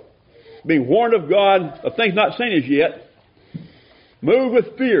 Noah, being warned of God of things not seen as yet, moved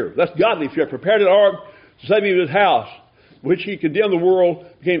with fear. That's godly fear. Prepared an ark to save him his house, which he condemned the world,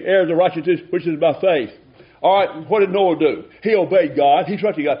 became heirs of righteousness, which is by faith. All right, what did Noah do? He obeyed God. He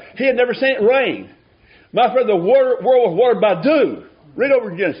trusted God. He had never seen it rain. My friend, the world was watered by dew. Read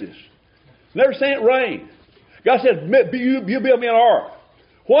over Genesis. Never seen it rain. God said, you build me an ark.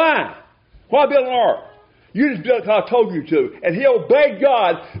 Why? Why build an ark? You just built it because I told you to. And he obeyed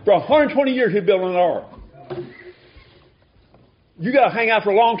God for 120 years. He built an ark. You got to hang out for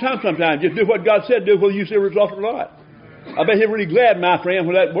a long time sometimes. Just do what God said do, whether you see a result or not. I bet he's really glad, my friend,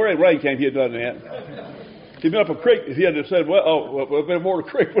 when that rain came, he had done that. He'd been up a creek. If he had just said, well, there's more to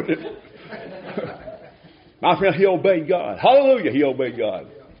the creek, wouldn't it? My friend, he obeyed God. Hallelujah, he obeyed God.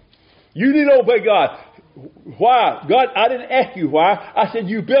 You need to obey God. Why? God, I didn't ask you why. I said,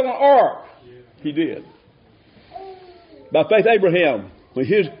 you build an ark. He did. By faith, Abraham, when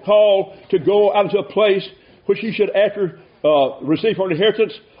he was called to go out into a place which he should after receive for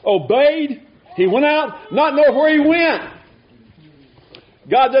inheritance, obeyed. He went out, not knowing where he went.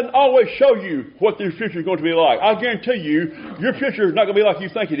 God doesn't always show you what your future is going to be like. I guarantee you, your future is not going to be like you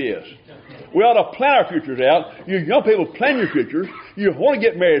think it is. We ought to plan our futures out. You young people plan your futures. You want to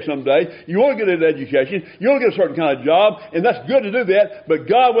get married someday. You want to get an education. You want to get a certain kind of job. And that's good to do that. But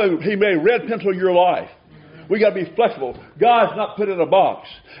God, He made red pencil your life. We got to be flexible. God's not put in a box.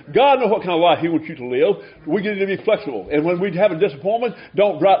 God knows what kind of life He wants you to live. We need to be flexible. And when we have a disappointment,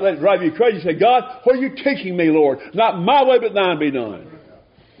 don't let it drive you crazy. Say, God, what are you teaching me, Lord? Not my way, but thine be done.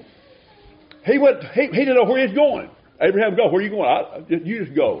 He didn't know where he was going. Abraham, go. Where are you going? You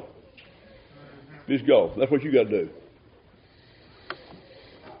just go. Just go. That's what you got to do.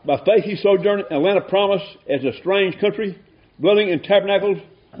 By faith he sojourned in a land of promise as a strange country, dwelling in tabernacles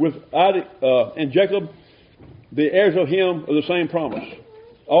with Isaac and Jacob, the heirs of him of the same promise.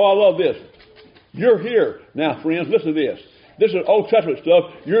 Oh, I love this. You're here. Now, friends, listen to this. This is Old Testament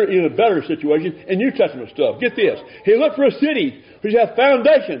stuff. You're in a better situation in New Testament stuff. Get this. He looked for a city which has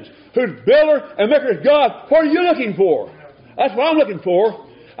foundations, whose builder and maker is God. What are you looking for? That's what I'm looking for.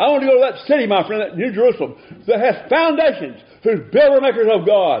 I want to go to that city, my friend, that New Jerusalem, that has foundations, whose builder and maker is of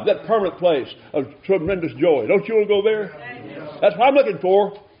God. That permanent place of tremendous joy. Don't you want to go there? That's what I'm looking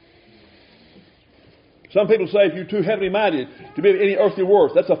for. Some people say if you're too heavenly minded to be of any earthly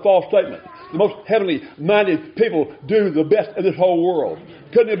worth, that's a false statement. The most heavenly minded people do the best in this whole world.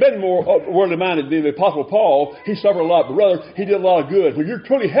 Couldn't have been more worldly minded than the Apostle Paul. He suffered a lot, but rather he did a lot of good. When you're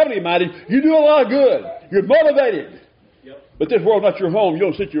truly heavenly minded, you do a lot of good. You're motivated. Yep. But this world's not your home. You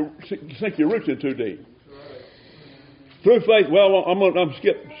don't sink your roots in too deep. Right. Through faith, well, I'm going to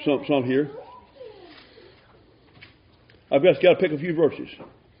skip some here. I've just got to pick a few verses.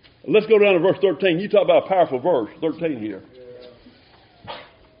 Let's go down to verse 13. You talk about a powerful verse, 13 here.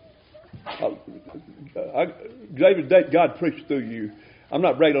 David, God preached through you. I'm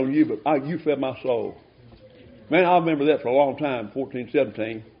not bragging on you, but you fed my soul. Man, I remember that for a long time, 14,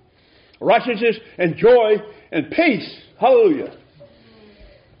 17. Righteousness and joy and peace. Hallelujah.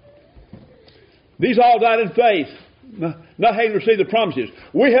 These all died in faith, not having received the promises.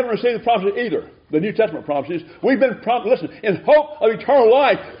 We haven't received the promises either. the New Testament promises. We've been promised, listen, in hope of eternal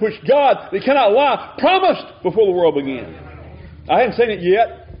life, which God, that cannot lie, promised before the world began. I haven't seen it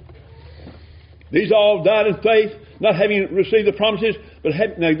yet. These all died in faith, not having received the promises, but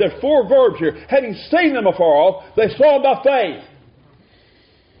now there's 4 verbs here. Having seen them afar off, they saw them by faith.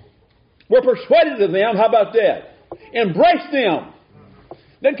 Were persuaded of them. How about that? Embraced them.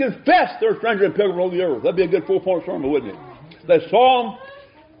 Then confessed their stranger and pilgrim on the earth. That'd be a good 4-point sermon, wouldn't it? They saw them.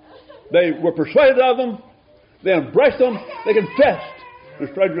 They were persuaded of them. They embraced them. They confessed the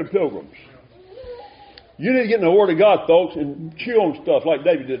stranger and pilgrims. You need to get in the Word of God, folks, and chew on stuff like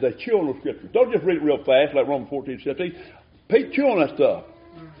David did. They chew on the Scriptures. Don't just read it real fast like Romans 14:17. Chew on that stuff.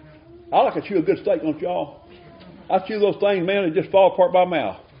 I like to chew a good steak, don't y'all? I chew those things, man, they just fall apart by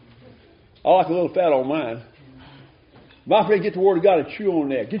mouth. I like a little fat on mine. My friend, get the Word of God and chew on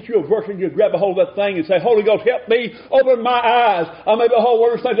that. Get you a verse and you grab a hold of that thing and say, Holy Ghost, help me, open my eyes. I may behold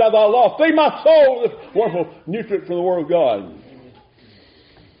wondrous things out of thy law. Feed my soul with this wonderful nutrient from the Word of God.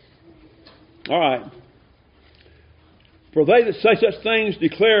 All right. For they that say such things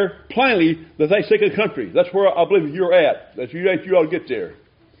declare plainly that they seek a country. That's where I believe you're at. That's you ought to get there.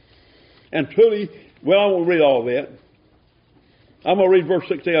 And truly, well, I won't read all that. I'm going to read verse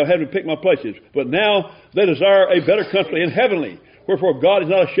 16. I haven't picked my places. But now they desire a better country and heavenly. Wherefore God is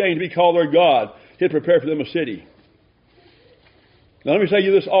not ashamed to be called their God. He had prepared for them a city. Now let me tell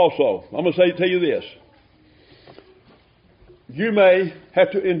you this also. I'm going to tell you this. You may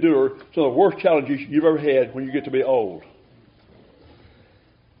have to endure some of the worst challenges you've ever had when you get to be old.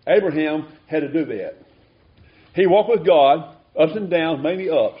 Abraham had to do that. He walked with God, ups and downs, mainly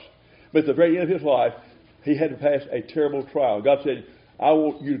ups. But at the very end of his life, he had to pass a terrible trial. God said, I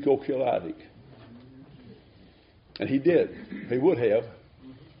want you to go kill Isaac. And he did. He would have.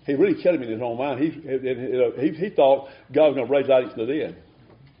 He really killed him in his own mind. He thought God was going to raise Isaac to the end.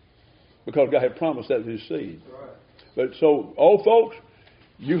 Because God had promised that to his seed. But so, old folks,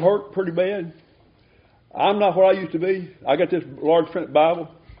 you hurt pretty bad. I'm not where I used to be. I got this large print Bible.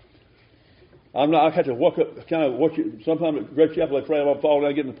 I had to walk up, kind of watch it. Sometimes at Great Chapel, they pray, I'm falling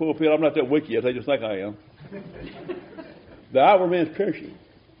down, get in the pulpit. I'm not that weak yet. They just think I am. The outward man is perishing.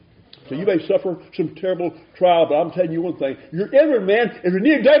 So you may suffer some terrible trial, but I'm telling you one thing. Your inward man is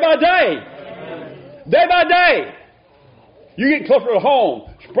renewed day by day. Amen. Day by day. You get closer to home.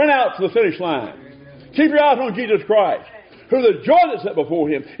 Sprint out to the finish line. Keep your eyes on Jesus Christ, who the joy that set before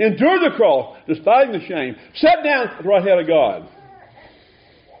him endured the cross, despising the shame, sat down at the right hand of God.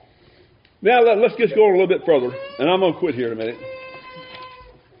 Now let's just go a little bit further, and I'm going to quit here in a minute.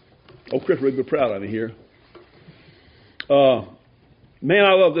 Oh, Chris would be proud of me here. Man,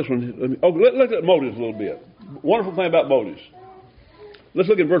 I love this one. Let's look at Moses a little bit. Wonderful thing about Moses. Let's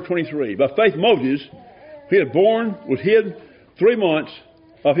look at verse 23. By faith Moses, he was hid 3 months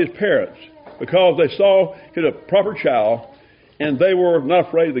of his parents, because they saw he had a proper child, and they were not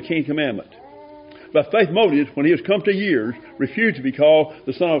afraid of the king's commandment. By faith Moses, when he was come to years, refused to be called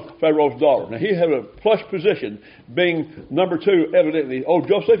the son of Pharaoh's daughter. Now he had a plush position, being number 2, evidently. Old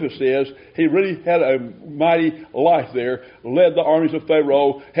Josephus says he really had a mighty life there, led the armies of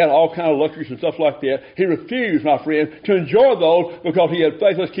Pharaoh, had all kind of luxuries and stuff like that. He refused, my friend, to enjoy those because he had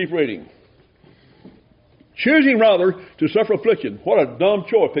faith. Let's keep reading. Choosing rather to suffer affliction. What a dumb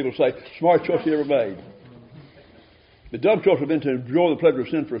choice, people say. Smart choice he ever made. The dumb choice would have been to enjoy the pleasure of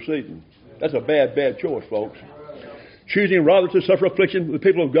sin for a season. That's a bad, bad choice, folks. Choosing rather to suffer affliction with the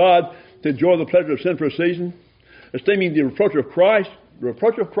people of God to enjoy the pleasure of sin for a season. Esteeming the reproach of Christ,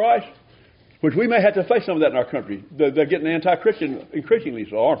 which we may have to face some of that in our country. They're getting anti-Christian increasingly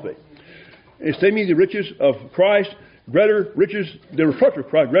so, aren't they? Esteeming the riches of Christ, the reproach of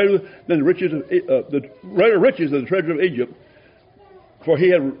Christ, greater than the riches of the treasure of Egypt, for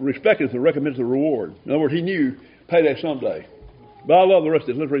he had respected the recompense of the reward. In other words, he knew payday someday. But I love the rest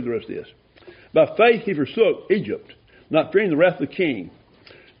of this. Let's read the rest of this. By faith he forsook Egypt, not fearing the wrath of the king.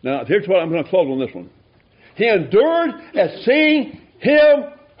 Now, here's what I'm going to close on this one. He endured as seeing him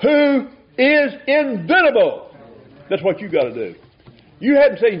who is invisible. That's what you got to do. You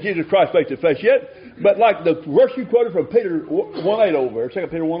haven't seen Jesus Christ face to face yet, but like the verse you quoted from Peter 1:8 over there, 2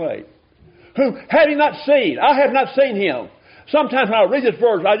 Peter 1:8, whom having not seen, I have not seen him. Sometimes when I read this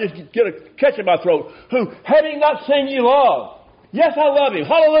verse, I just get a catch in my throat. Whom having not seen you love. Yes, I love him.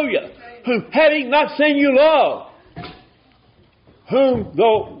 Hallelujah. Whom having not seen you love. Whom,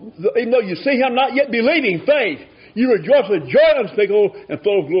 even though you see him not yet believing, faith, you rejoice with joy unspeakable and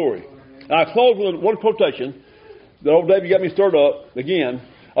full of glory. And I close with one quotation that old David got me stirred up again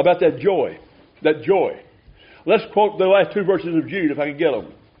about that joy. That joy. Let's quote the last 2 verses of Jude if I can get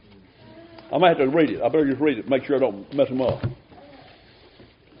them. I might have to read it. I better just read it, make sure I don't mess them up.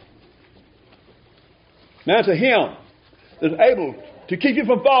 Now it's a Him that's able to keep you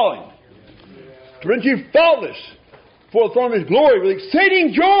from falling, to bring you faultless before the throne of His glory with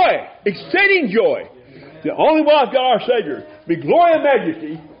exceeding joy. Exceeding joy. The only one God our Savior, be glory and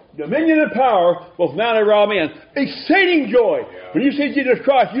majesty, dominion and power, both now and ever, amen. Exceeding joy. When you see Jesus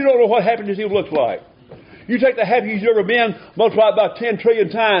Christ, you don't know what happiness He looks like. You take the happiest you've ever been, multiply it by 10 trillion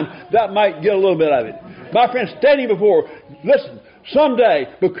times, that might get a little bit of it. My friend, standing before, listen, someday,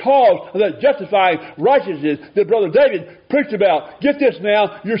 because of that justifying righteousness that Brother David preached about, get this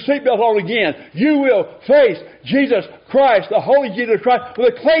now, your seatbelt on again. You will face Jesus Christ, the Holy Jesus Christ,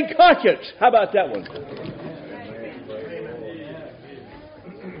 with a clean conscience. How about that one?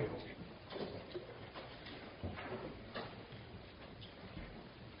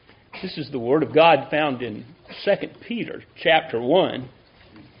 This is the Word of God found in 2 Peter chapter 1,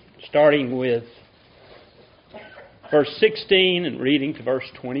 starting with verse 16 and reading to verse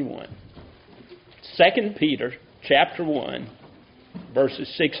 21. 2 Peter chapter 1,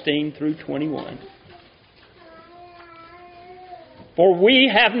 verses 16 through 21. For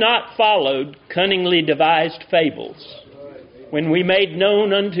we have not followed cunningly devised fables, when we made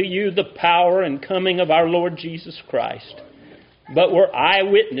known unto you the power and coming of our Lord Jesus Christ, but were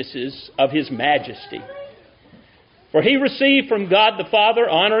eyewitnesses of His majesty. For He received from God the Father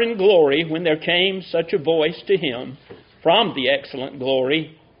honor and glory when there came such a voice to Him from the excellent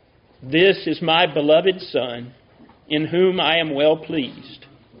glory, This is my beloved Son, in whom I am well pleased.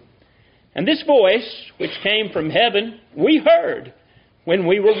 And this voice, which came from heaven, we heard when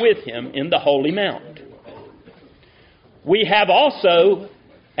we were with Him in the holy mount. We have also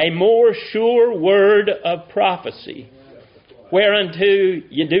a more sure word of prophecy, whereunto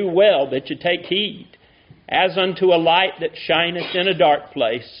you do well that you take heed, as unto a light that shineth in a dark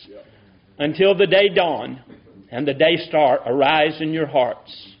place, until the day dawn and the day star arise in your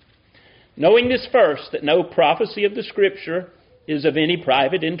hearts. Knowing this first, that no prophecy of the Scripture is of any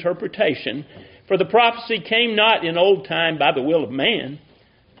private interpretation, for the prophecy came not in old time by the will of man,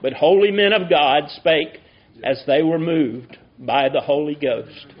 but holy men of God spake as they were moved by the Holy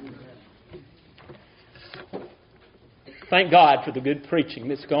Ghost. Thank God for the good preaching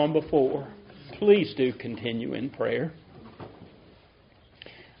that's gone before. Please do continue in prayer. I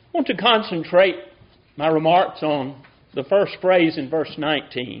want to concentrate my remarks on the first phrase in verse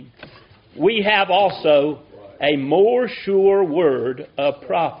 19. We have also a more sure word of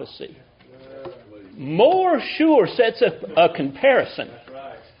prophecy. More sure sets a comparison.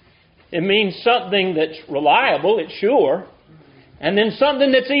 It means something that's reliable, it's sure, and then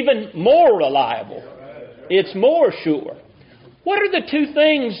something that's even more reliable. It's more sure. What are the two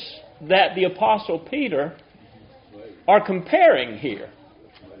things that the Apostle Peter are comparing here?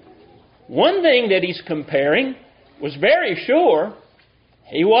 One thing that he's comparing was very sure.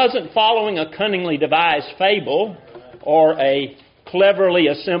 He wasn't following a cunningly devised fable or a cleverly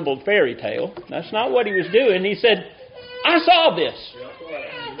assembled fairy tale. That's not what he was doing. He said, I saw this.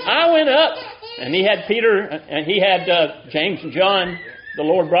 I went up, and he had Peter, and he had James and John. The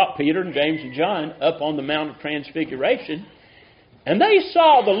Lord brought Peter and James and John up on the Mount of Transfiguration, and they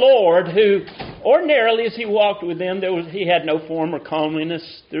saw the Lord, who ordinarily as he walked with them, he had no form or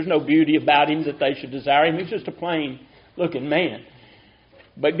comeliness. There's no beauty about him that they should desire him. He was just a plain-looking man.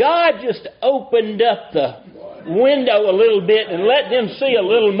 But God just opened up the window a little bit and let them see a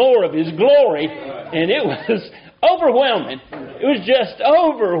little more of His glory, and it was overwhelming. It was just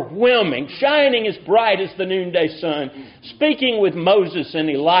overwhelming, shining as bright as the noonday sun, speaking with Moses and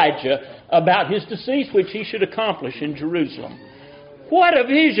Elijah about His decease, which He should accomplish in Jerusalem. What a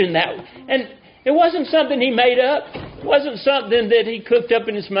vision that was. And it wasn't something He made up. It wasn't something that He cooked up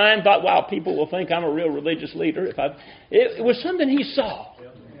in His mind, thought, wow, people will think I'm a real religious leader. It was something He saw.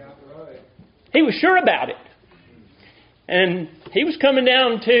 He was sure about it. And He was coming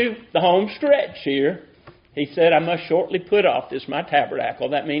down to the home stretch here. He said, I must shortly put off this my tabernacle.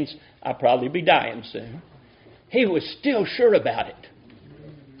 That means I'll probably be dying soon. He was still sure about it.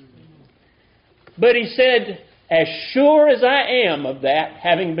 But he said, as sure as I am of that,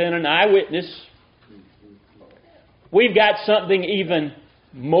 having been an eyewitness, we've got something even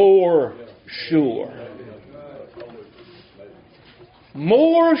more sure.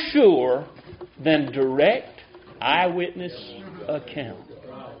 More sure than direct eyewitness account.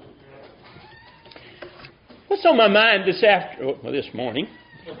 What's on my mind this morning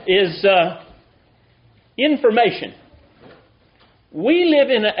is information. We live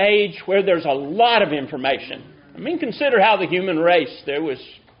in an age where there's a lot of information. I mean, consider how the human race, there was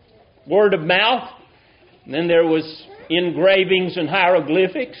word of mouth, and then there was engravings and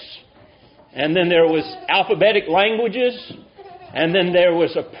hieroglyphics, and then there was alphabetic languages, and then there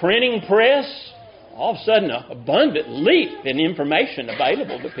was a printing press. all of a sudden an abundant leap in information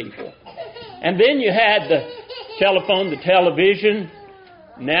available to people. And then you had the telephone, the television.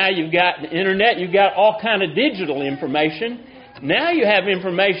 Now you've got the internet. You've got all kind of digital information. Now you have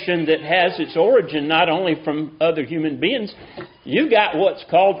information that has its origin not only from other human beings. You've got what's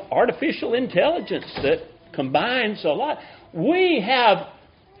called artificial intelligence that combines a lot. We have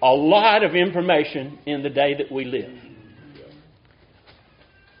a lot of information in the day that we live.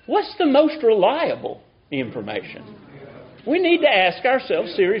 What's the most reliable information? We need to ask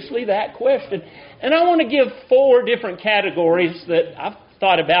ourselves seriously that question. And I want to give 4 different categories that I've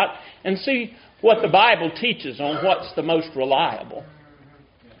thought about and see what the Bible teaches on what's the most reliable.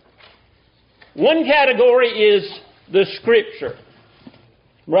 One category is the Scripture,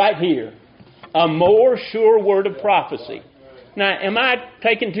 right here. A more sure word of prophecy. Now, am I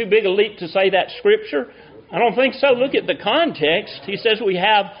taking too big a leap to say that's Scripture? I don't think so. Look at the context. He says we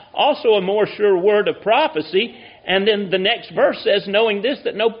have also a more sure word of prophecy. And then the next verse says, knowing this,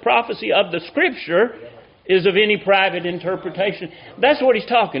 that no prophecy of the Scripture is of any private interpretation. That's what he's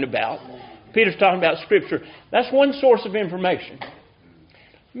talking about. Peter's talking about Scripture. That's one source of information.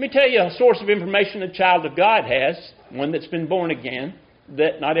 Let me tell you a source of information a child of God has, one that's been born again,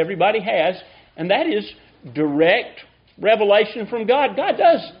 that not everybody has, and that is direct revelation from God. God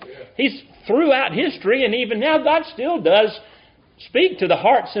does. He's throughout history, and even now God still does speak to the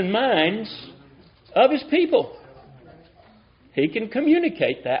hearts and minds of His people. He can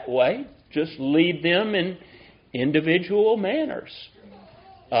communicate that way. Just lead them in individual manners.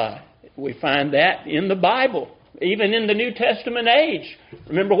 We find that in the Bible, even in the New Testament age.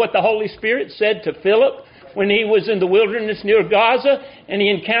 Remember what the Holy Spirit said to Philip when he was in the wilderness near Gaza and he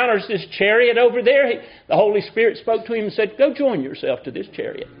encounters this chariot over there? The Holy Spirit spoke to him and said, go join yourself to this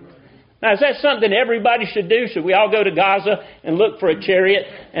chariot. Now, is that something everybody should do? Should we all go to Gaza and look for a chariot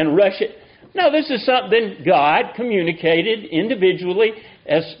and rush it? No, this is something God communicated individually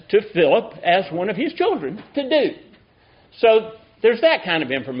as to Philip as one of His children to do. So there's that kind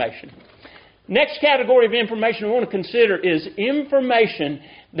of information. Next category of information we want to consider is information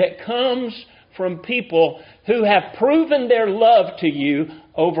that comes from people who have proven their love to you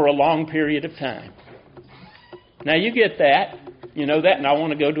over a long period of time. Now you get that. You know that, and I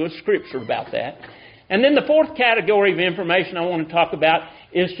want to go to a scripture about that. And then the 4th category of information I want to talk about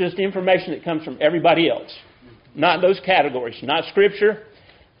is just information that comes from everybody else. Not those categories. Not Scripture.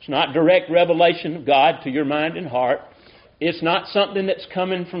 It's not direct revelation of God to your mind and heart. It's not something that's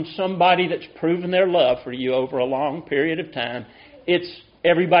coming from somebody that's proven their love for you over a long period of time. It's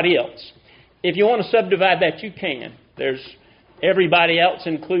everybody else. If you want to subdivide that, you can. There's everybody else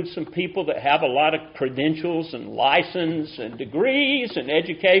includes some people that have a lot of credentials and license and degrees and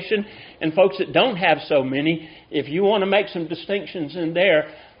education, and folks that don't have so many. If you want to make some distinctions in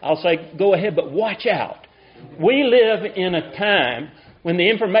there, I'll say go ahead, but watch out. We live in a time when the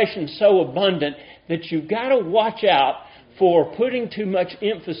information is so abundant that you've got to watch out for putting too much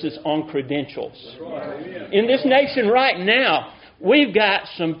emphasis on credentials. In this nation right now, we've got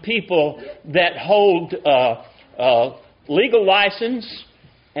some people that hold legal license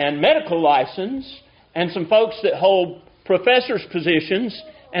and medical license, and some folks that hold professors' positions,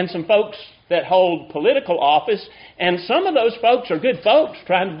 and some folks that hold political office, and some of those folks are good folks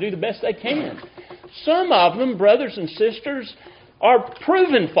trying to do the best they can. Some of them, brothers and sisters, are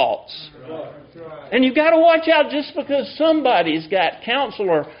proven false. And you've got to watch out just because somebody's got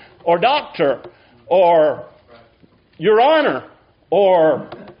counselor or doctor or your honor or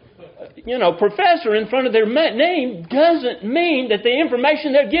professor in front of their name doesn't mean that the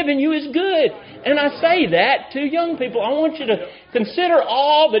information they're giving you is good. And I say that to young people. I want you to consider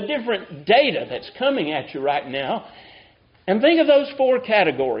all the different data that's coming at you right now. And think of those 4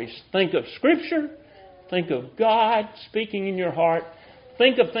 categories. Think of Scripture. Think of God speaking in your heart.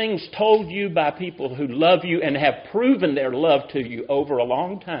 Think of things told you by people who love you and have proven their love to you over a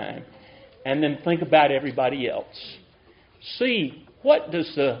long time. And then think about everybody else. See, what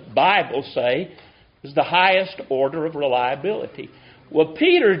does the Bible say is the highest order of reliability? Well,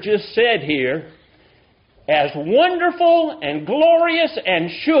 Peter just said here, as wonderful and glorious and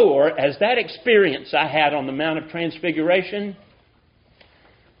sure as that experience I had on the Mount of Transfiguration,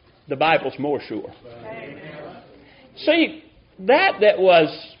 the Bible's more sure. Amen. See, that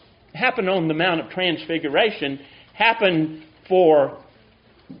happened on the Mount of Transfiguration happened for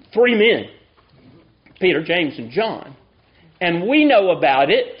 3 men, Peter, James, and John. And we know about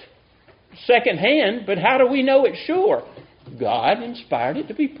it secondhand, but how do we know it's sure? God inspired it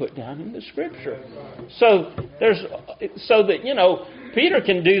to be put down in the Scripture. So that Peter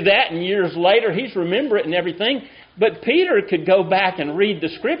can do that, and years later he's remember it and everything. But Peter could go back and read the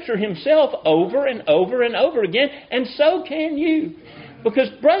Scripture himself over and over and over again, and so can you. Because,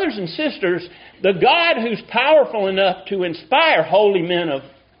 brothers and sisters, the God who's powerful enough to inspire holy men of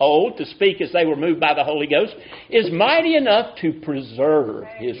old to speak as they were moved by the Holy Ghost is mighty enough to preserve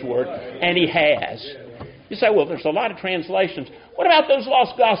His Word, and He has. You say, well, there's a lot of translations. What about those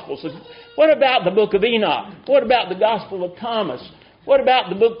lost Gospels? What about the book of Enoch? What about the Gospel of Thomas? What about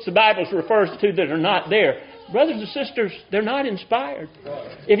the books the Bible refers to that are not there? Brothers and sisters, they're not inspired.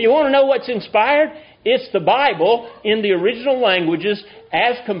 If you want to know what's inspired, it's the Bible in the original languages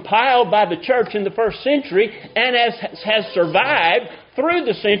as compiled by the church in the first century and as has survived through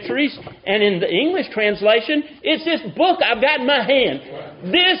the centuries. And in the English translation, it's this book I've got in my hand.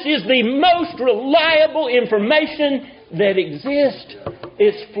 This is the most reliable information that exists.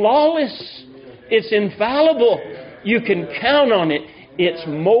 It's flawless. It's infallible. You can count on it. It's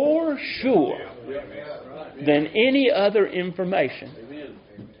more sure than any other information.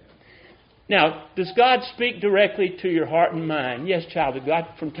 Now, does God speak directly to your heart and mind? Yes, child of God,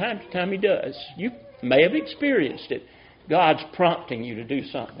 from time to time He does. You may have experienced it. God's prompting you to do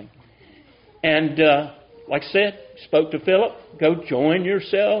something. And like I said, spoke to Philip, go join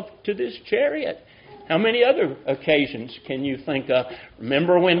yourself to this chariot. How many other occasions can you think of?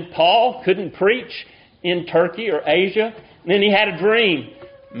 Remember when Paul couldn't preach in Turkey or Asia? And then he had a dream.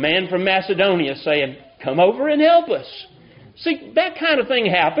 A man from Macedonia saying, come over and help us. See, that kind of thing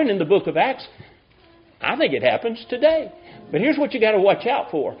happened in the book of Acts. I think it happens today. But here's what you got to watch out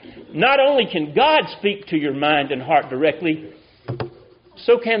for. Not only can God speak to your mind and heart directly,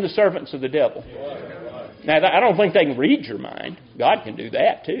 so can the servants of the devil. Now, I don't think they can read your mind. God can do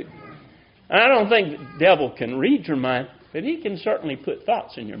that too. I don't think the devil can read your mind, but he can certainly put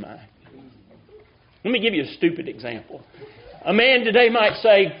thoughts in your mind. Let me give you a stupid example. A man today might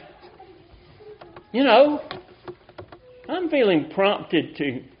say, you know, I'm feeling prompted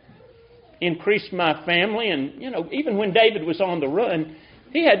to increase my family. And, you know, even when David was on the run,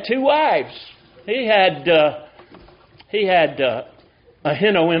 he had 2 wives. He had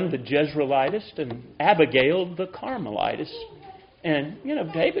Ahinoam the Jezreelitess and Abigail the Carmelitess. And, you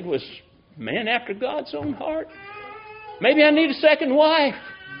know, David was a man after God's own heart. Maybe I need a second wife.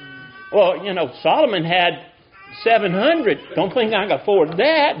 Well, you know, Solomon had 700. Don't think I can afford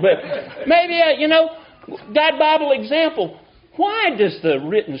that. But maybe, God Bible example. Why does the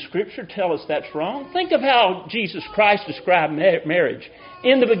written Scripture tell us that's wrong? Think of how Jesus Christ described marriage.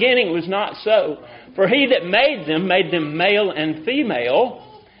 In the beginning it was not so. For He that made them male and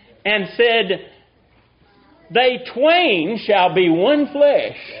female, and said, they twain shall be one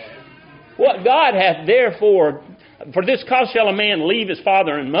flesh. What God hath therefore, for this cause shall a man leave his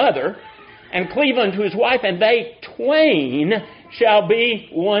father and mother, and cleave unto his wife, and they twain shall be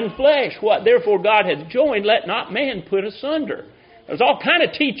one flesh. What therefore God hath joined, let not man put asunder. There's all kind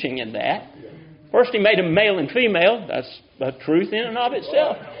of teaching in that. First He made them male and female. That's a truth in and of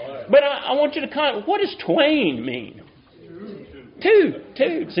itself. But I want you to what does twain mean? Two.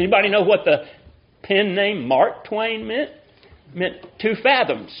 Does anybody know what the pen name Mark Twain meant? It meant 2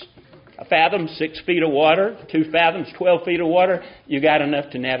 fathoms. A fathom, 6 feet of water. 2 fathoms, 12 feet of water. You got enough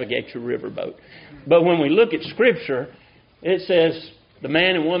to navigate your riverboat. But when we look at Scripture, it says the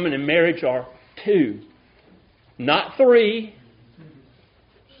man and woman in marriage are 2. Not 3.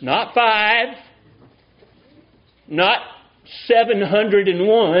 Not 5. Not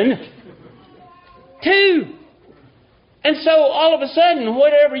 701. 2. And so all of a sudden,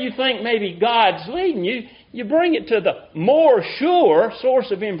 whatever you think maybe God's leading you, you bring it to the more sure source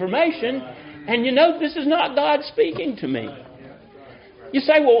of information, and you know this is not God speaking to me. You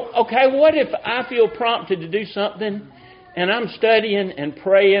say, well, okay, what if I feel prompted to do something, and I'm studying and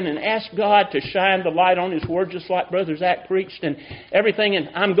praying and ask God to shine the light on His Word, just like Brother Zach preached and everything, and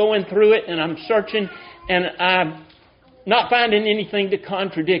I'm going through it and I'm searching and I'm not finding anything to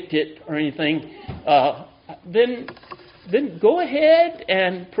contradict it or anything, then go ahead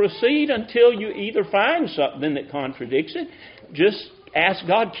and proceed until you either find something that contradicts it. Just ask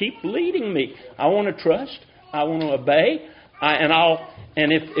God, keep leading me. I want to trust. I want to obey.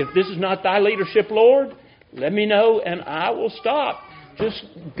 And if this is not Thy leadership, Lord, let me know and I will stop. Just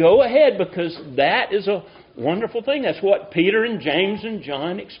go ahead, because that is a wonderful thing. That's what Peter and James and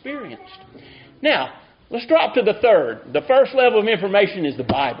John experienced. Now, let's drop to the third. The first level of information is the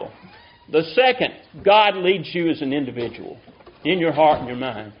Bible. The second, God leads you as an individual in your heart and your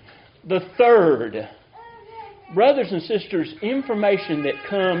mind. The third, brothers and sisters, information that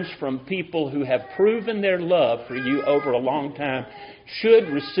comes from people who have proven their love for you over a long time should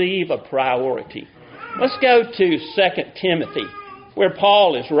receive a priority. Let's go to 2 Timothy, where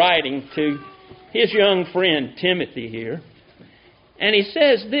Paul is writing to his young friend Timothy here. And he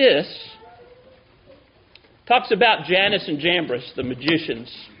says this, talks about Jannes and Jambres, the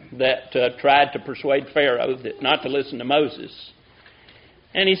magicians that tried to persuade Pharaoh not to listen to Moses.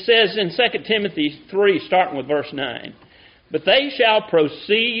 And he says in 2 Timothy 3, starting with verse 9, "But they shall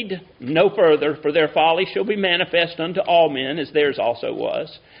proceed no further, for their folly shall be manifest unto all men, as theirs also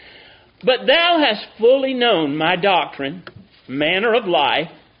was. But thou hast fully known my doctrine, manner of life,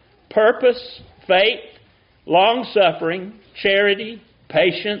 purpose, faith, long-suffering, charity,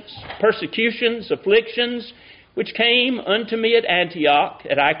 patience, persecutions, afflictions, which came unto me at Antioch,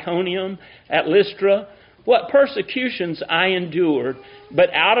 at Iconium, at Lystra, what persecutions I endured,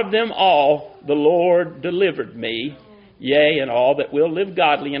 but out of them all the Lord delivered me. Yea, and all that will live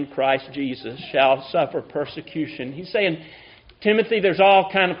godly in Christ Jesus shall suffer persecution." He's saying, Timothy, there's all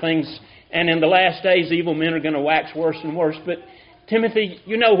kind of things, and in the last days evil men are going to wax worse and worse. But Timothy,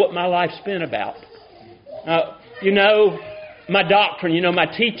 you know what my life's been about. You know my doctrine, you know my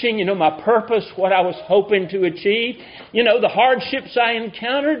teaching, you know my purpose, what I was hoping to achieve. You know the hardships I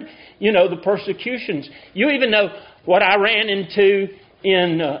encountered, you know the persecutions. You even know what I ran into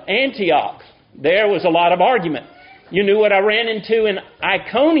in Antioch. There was a lot of argument. You knew what I ran into in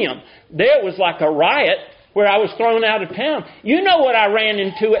Iconium. There was like a riot where I was thrown out of town. You know what I ran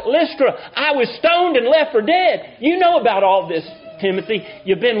into at Lystra. I was stoned and left for dead. You know about all this, Timothy.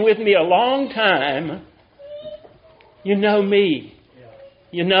 You've been with me a long time. You know me.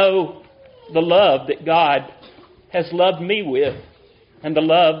 You know the love that God has loved me with and the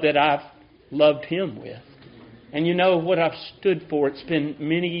love that I've loved Him with. And you know what I've stood for. It's been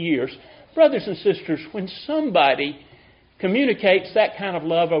many years. Brothers and sisters, when somebody communicates that kind of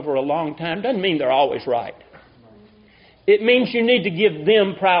love over a long time, doesn't mean they're always right. It means you need to give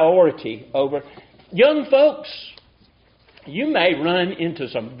them priority over. Young folks, you may run into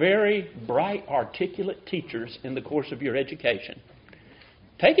some very bright, articulate teachers in the course of your education.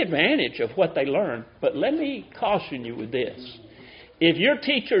 Take advantage of what they learn, but let me caution you with this. If your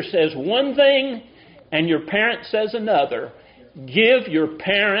teacher says one thing and your parent says another, give your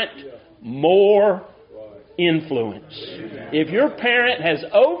parent more influence. If your parent has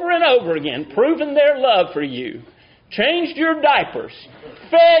over and over again proven their love for you, changed your diapers,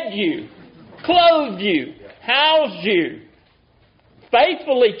 fed you, clothed you, housed you,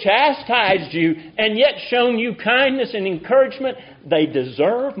 faithfully chastised you, and yet shown you kindness and encouragement, they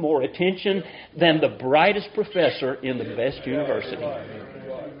deserve more attention than the brightest professor in the best university.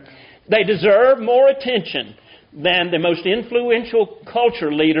 They deserve more attention than the most influential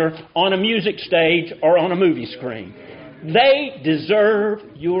culture leader on a music stage or on a movie screen. They deserve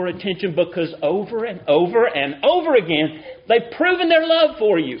your attention because over and over and over again, they've proven their love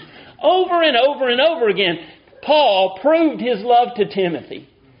for you. Over and over and over again, Paul proved his love to Timothy.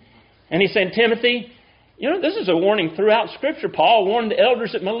 And he said, Timothy, you know, this is a warning throughout Scripture. Paul warned the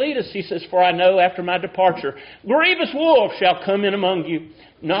elders at Miletus. He says, "For I know after my departure, grievous wolves shall come in among you,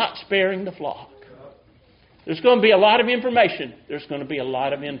 not sparing the flock." There's going to be a lot of information. There's going to be a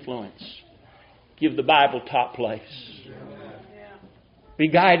lot of influence. Give the Bible top place. Be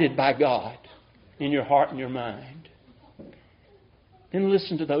guided by God in your heart and your mind. Then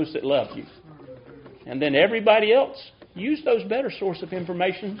listen to those that love you. And then everybody else, use those better source of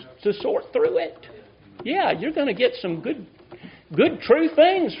information to sort through it. Yeah, you're going to get some good, true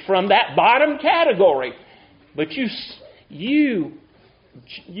things from that bottom category. But you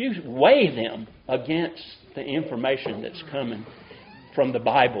weigh them against the information that's coming from the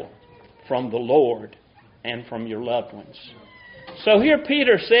Bible, from the Lord, and from your loved ones. So here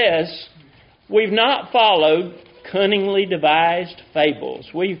Peter says, we've not followed cunningly devised fables.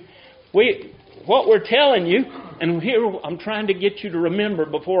 What we're telling you, and here I'm trying to get you to remember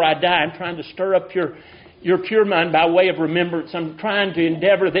before I die. I'm trying to stir up your pure mind by way of remembrance. I'm trying to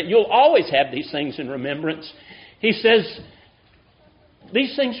endeavor that you'll always have these things in remembrance. He says,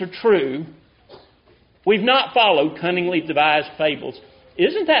 these things are true. We've not followed cunningly devised fables.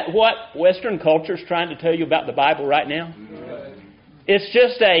 Isn't that what Western culture is trying to tell you about the Bible right now? It's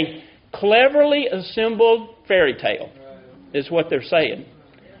just a cleverly assembled fairy tale, is what they're saying.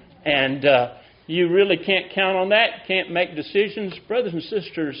 And you really can't count on that, can't make decisions. Brothers and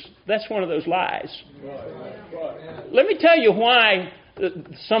sisters, that's one of those lies. Let me tell you why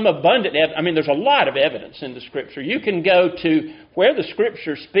some abundant evidence. There's a lot of evidence in the Scripture. You can go to where the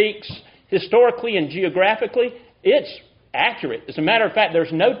Scripture speaks historically and geographically. It's accurate. As a matter of fact,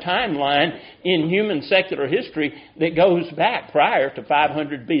 there's no timeline in human secular history that goes back prior to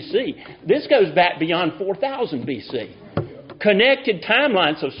 500 BC. This goes back beyond 4000 BC. Connected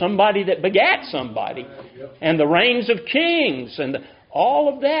timelines of somebody that begat somebody, and the reigns of kings, and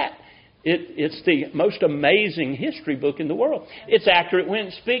all of that. It's the most amazing history book in the world. It's accurate when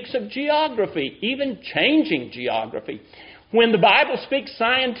it speaks of geography, even changing geography. When the Bible speaks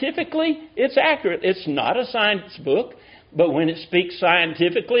scientifically, it's accurate. It's not a science book, but when it speaks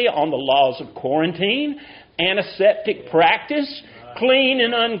scientifically on the laws of quarantine, antiseptic practice, clean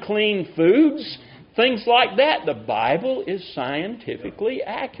and unclean foods, things like that, the Bible is scientifically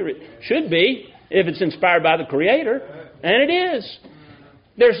accurate. Should be, if it's inspired by the Creator, and it is.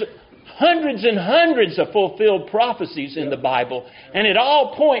 There's hundreds and hundreds of fulfilled prophecies in the Bible, and it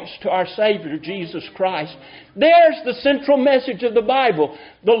all points to our Savior, Jesus Christ. There's the central message of the Bible.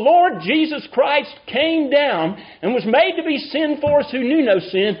 The Lord Jesus Christ came down and was made to be sin for us who knew no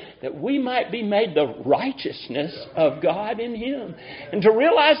sin, that we might be made the righteousness of God in Him. And to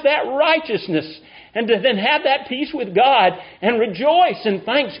realize that righteousness, and to then have that peace with God and rejoice in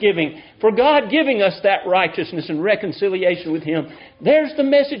thanksgiving for God giving us that righteousness and reconciliation with Him. There's the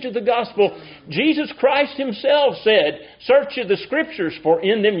message of the gospel. Jesus Christ Himself said, "Search the Scriptures, for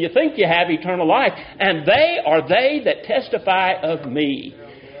in them you think you have eternal life, and they are they that testify of me."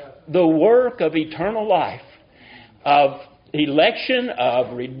 The work of eternal life, of election,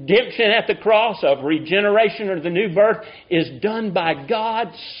 of redemption at the cross, of regeneration or the new birth, is done by God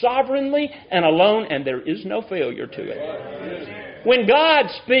sovereignly and alone, and there is no failure to it. When God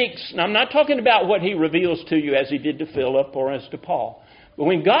speaks, and I'm not talking about what He reveals to you as He did to Philip or as to Paul, but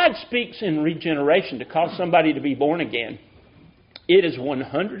when God speaks in regeneration to cause somebody to be born again, it is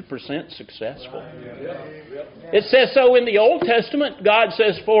 100% successful. It says so in the Old Testament. God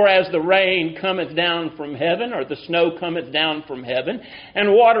says, "For as the rain cometh down from heaven, or the snow cometh down from heaven,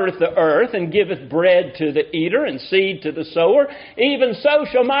 and watereth the earth, and giveth bread to the eater, and seed to the sower, even so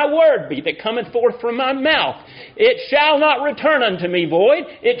shall my word be that cometh forth from my mouth. It shall not return unto me void,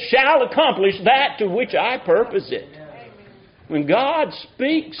 it shall accomplish that to which I purpose it." When God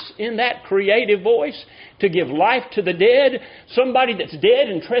speaks in that creative voice to give life to the dead, somebody that's dead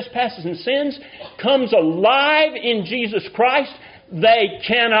in trespasses and sins comes alive in Jesus Christ. They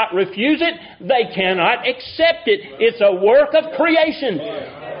cannot refuse it. They cannot accept it. It's a work of creation.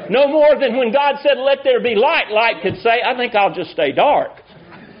 No more than when God said, "Let there be light," light could say, "I think I'll just stay dark."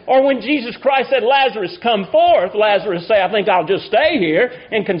 Or when Jesus Christ said, "Lazarus, come forth," Lazarus say, "I think I'll just stay here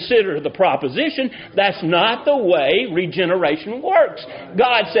and consider the proposition." That's not the way regeneration works.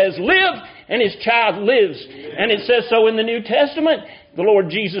 God says, "Live," and His child lives. And it says so in the New Testament. The Lord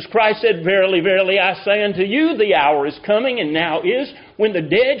Jesus Christ said, "Verily, verily, I say unto you, the hour is coming, and now is, when the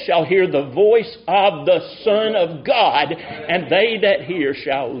dead shall hear the voice of the Son of God, and they that hear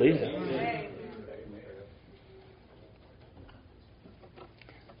shall live."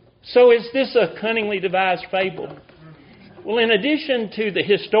 So is this a cunningly devised fable? Well, in addition to the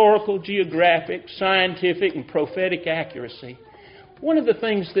historical, geographic, scientific, and prophetic accuracy, one of the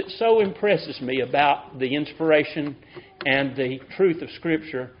things that so impresses me about the inspiration and the truth of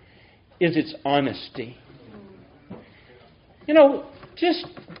Scripture is its honesty. You know, just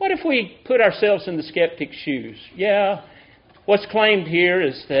what if we put ourselves in the skeptic's shoes? Yeah, what's claimed here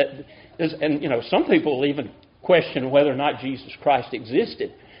is that, and you know, some people even question whether or not Jesus Christ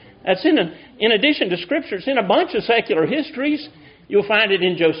existed. That's in addition to Scriptures, in a bunch of secular histories. You'll find it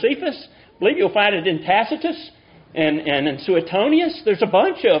in Josephus. I believe you'll find it in Tacitus and in Suetonius. There's a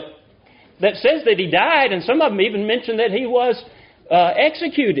bunch of that says that he died, and some of them even mention that he was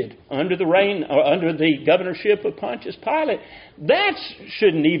executed under the governorship of Pontius Pilate. That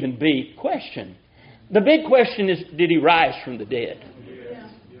shouldn't even be questioned. The big question is, did he rise from the dead?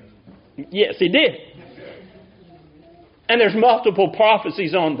 Yes, he did. And there's multiple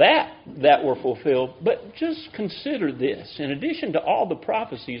prophecies on that were fulfilled. But just consider this. In addition to all the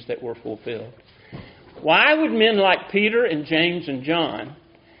prophecies that were fulfilled, why would men like Peter and James and John,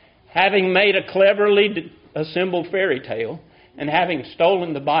 having made a cleverly assembled fairy tale and having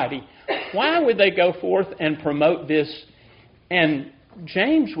stolen the body, why would they go forth and promote this? And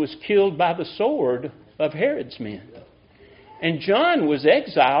James was killed by the sword of Herod's men. And John was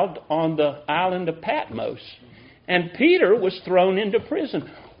exiled on the island of Patmos. And Peter was thrown into prison.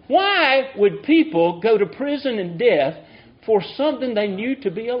 Why would people go to prison and death for something they knew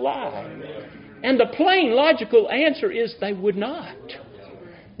to be a lie? And the plain logical answer is they would not.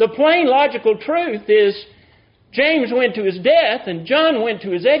 The plain logical truth is James went to his death, and John went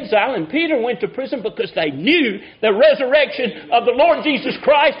to his exile, and Peter went to prison because they knew the resurrection of the Lord Jesus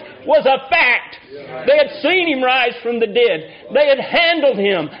Christ was a fact. They had seen Him rise from the dead. They had handled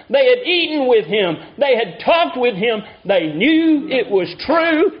Him. They had eaten with Him. They had talked with Him. They knew it was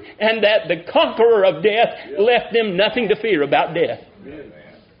true, and that the conqueror of death left them nothing to fear about death.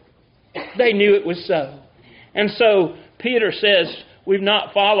 They knew it was so. And so Peter says, we've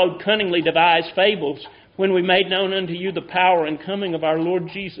not followed cunningly devised fables when we made known unto you the power and coming of our Lord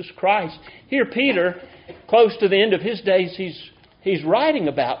Jesus Christ. Here Peter, close to the end of his days, he's writing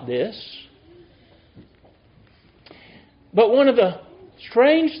about this. But one of the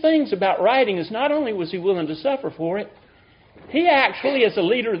strange things about writing is not only was he willing to suffer for it, he actually, as a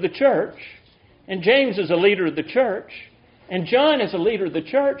leader of the church, and James is a leader of the church, and John is a leader of the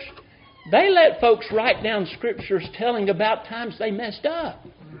church, they let folks write down scriptures telling about times they messed up.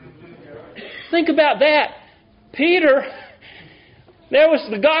 Think about that. Peter, there was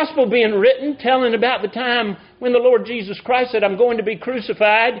the gospel being written telling about the time when the Lord Jesus Christ said, I'm going to be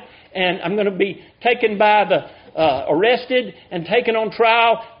crucified and I'm going to be taken by arrested and taken on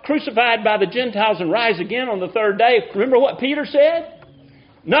trial, crucified by the Gentiles and rise again on the third day. Remember what Peter said?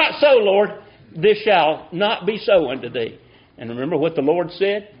 Not so, Lord. This shall not be so unto thee. And remember what the Lord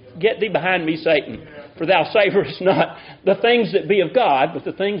said? Get thee behind me, Satan, for thou savorest not the things that be of God, but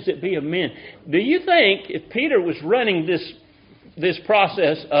the things that be of men. Do you think if Peter was running this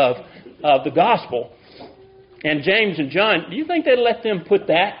process of the gospel, and James and John, do you think they'd let them put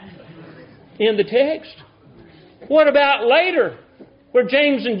that in the text? What about later, where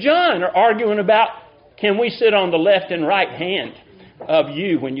James and John are arguing about, can we sit on the left and right hand of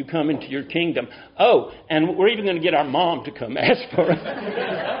you when you come into your kingdom? Oh, and we're even going to get our mom to come ask for it.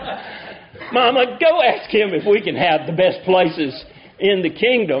 Mama, go ask him if we can have the best places in the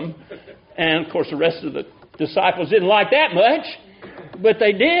kingdom. And, of course, the rest of the disciples didn't like that much, but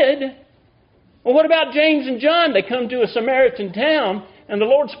they did. Well, what about James and John? They come to a Samaritan town, and the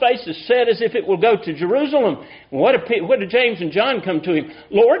Lord's face is set as if it will go to Jerusalem. What did James and John come to him?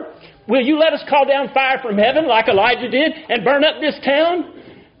 Lord, will you let us call down fire from heaven like Elijah did and burn up this town?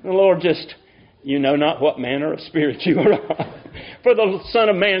 And the Lord just, you know not what manner of spirit you are. For the Son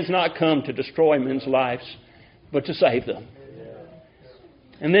of Man's not come to destroy men's lives, but to save them.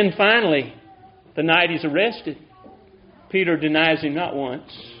 And then finally, the night he's arrested, Peter denies him not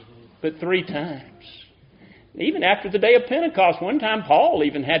once, but 3 times. Even after the day of Pentecost, one time Paul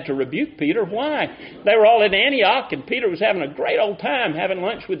even had to rebuke Peter. Why? They were all at Antioch, and Peter was having a great old time having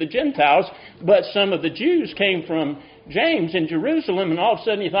lunch with the Gentiles, but some of the Jews came from James in Jerusalem, and all of a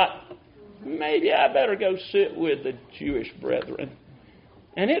sudden he thought, maybe I better go sit with the Jewish brethren.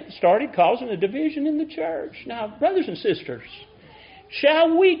 And it started causing a division in the church. Now, brothers and sisters,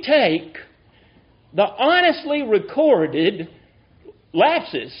 shall we take the honestly recorded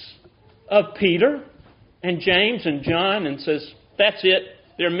lapses of Peter and James and John and says, that's it,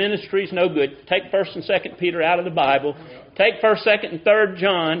 their ministry's no good. Take 1st and 2nd Peter out of the Bible. Take 1st, 2nd, and 3rd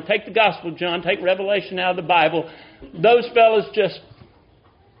John. Take the Gospel of John. Take Revelation out of the Bible. Those fellas just...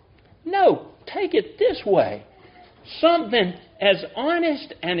 No, take it this way. Something as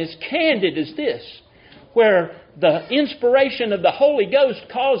honest and as candid as this, where the inspiration of the Holy Ghost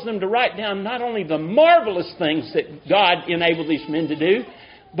caused them to write down not only the marvelous things that God enabled these men to do,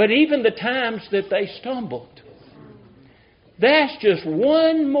 but even the times that they stumbled. That's just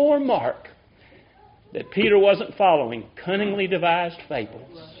one more mark that Peter wasn't following cunningly devised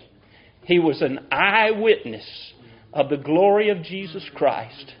fables. He was an eyewitness of the glory of Jesus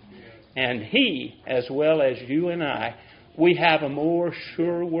Christ. And he, as well as you and I, we have a more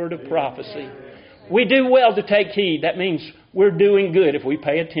sure word of prophecy. We do well to take heed. That means we're doing good if we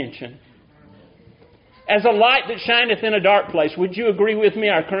pay attention. As a light that shineth in a dark place. Would you agree with me?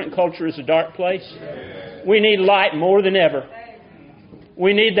 Our current culture is a dark place. We need light more than ever.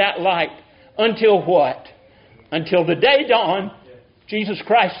 We need that light. Until what? Until the day dawn, Jesus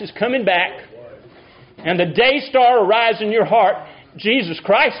Christ is coming back, and the day star arise in your heart. Jesus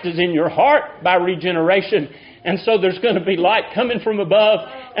Christ is in your heart by regeneration. And so there's going to be light coming from above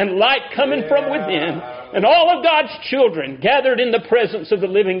and light coming from within. And all of God's children gathered in the presence of the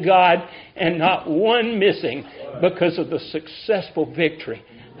living God, and not one missing because of the successful victory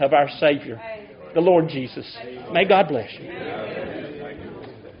of our Savior, the Lord Jesus. May God bless you.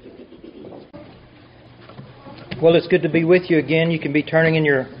 Well, it's good to be with you again. You can be turning in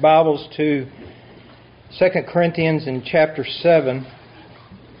your Bibles to 2 Corinthians in chapter 7.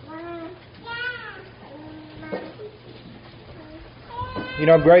 You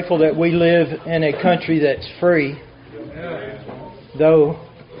know, I'm grateful that we live in a country that's free, though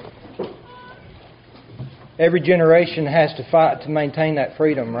every generation has to fight to maintain that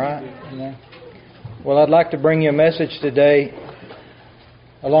freedom, right? Yeah. Well, I'd like to bring you a message today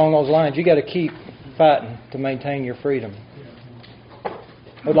along those lines. You got to keep fighting to maintain your freedom.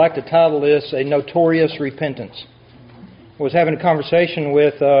 I'd like to title this A Notorious Repentance. I was having a conversation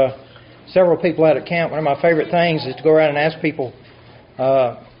with several people out at camp. One of my favorite things is to go around and ask people,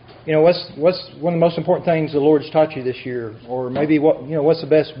 what's one of the most important things the Lord's taught you this year? Or maybe what's the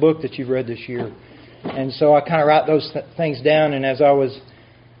best book that you've read this year? And so I kind of write those things down. And as I was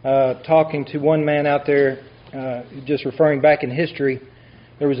talking to one man out there, just referring back in history,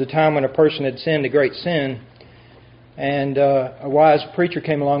 there was a time when a person had sinned a great sin, and a wise preacher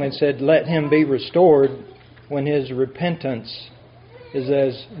came along and said, "Let him be restored when his repentance is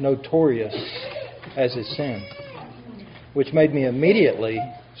as notorious as his sin." Which made me immediately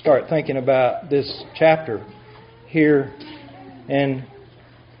start thinking about this chapter here in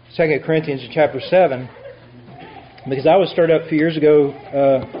 2 Corinthians chapter 7, because I was stirred up a few years ago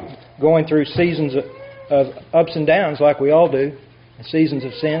going through seasons of ups and downs like we all do, seasons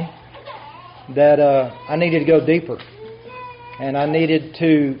of sin, that I needed to go deeper. And I needed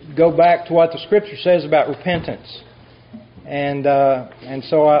to go back to what the Scripture says about repentance. And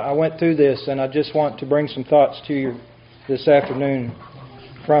so I went through this, and I just want to bring some thoughts to you this afternoon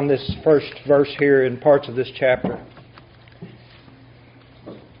from this first verse here in parts of this chapter.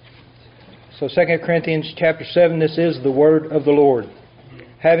 So 2 Corinthians chapter 7, this is the word of the Lord.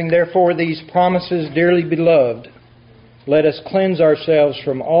 "Having therefore these promises, dearly beloved, let us cleanse ourselves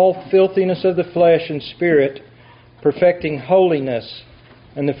from all filthiness of the flesh and spirit, perfecting holiness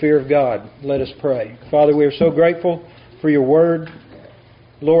and the fear of God." Let us pray. Father, we are so grateful for your word.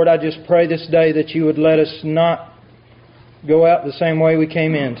 Lord, I just pray this day that you would let us not go out the same way we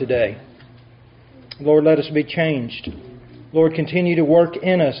came in today. Lord, let us be changed. Lord, continue to work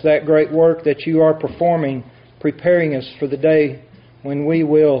in us that great work that you are performing, preparing us for the day when we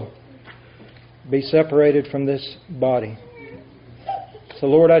will be separated from this body. So,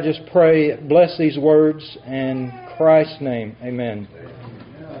 Lord, I just pray, bless these words in Christ's name. Amen.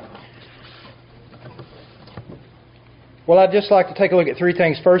 Well, I'd just like to take a look at three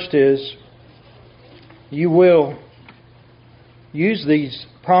things. First is, you will use these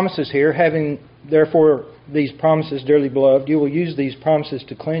promises here, having therefore these promises, dearly beloved, you will use these promises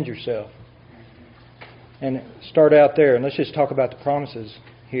to cleanse yourself. And start out there, and let's just talk about the promises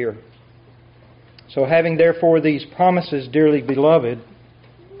here. So, having therefore these promises, dearly beloved,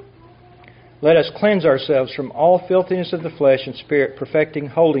 let us cleanse ourselves from all filthiness of the flesh and spirit, perfecting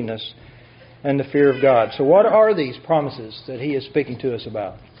holiness and the fear of God. So what are these promises that he is speaking to us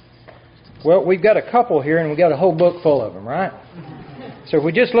about? Well, we've got a couple here, and we've got a whole book full of them, right? So if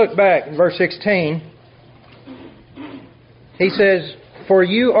we just look back in verse 16, he says, "For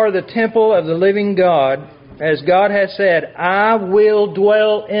you are the temple of the living God, as God has said, I will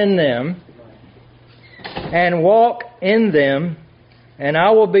dwell in them and walk in them, and I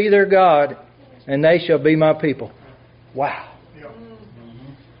will be their God, and they shall be my people." Wow.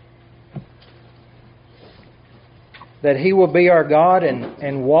 That he will be our God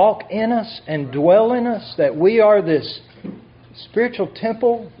and walk in us and dwell in us, that we are this spiritual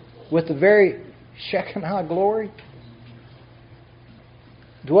temple with the very Shekinah glory,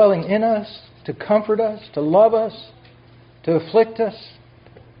 dwelling in us, to comfort us, to love us, to afflict us,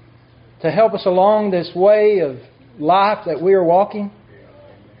 to help us along this way of life that we are walking.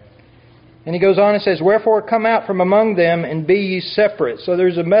 And he goes on and says, "Wherefore come out from among them and be ye separate." So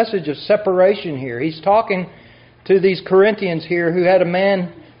there's a message of separation here. He's talking to these Corinthians here who had a man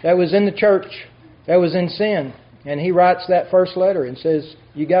that was in the church that was in sin. And he writes that first letter and says,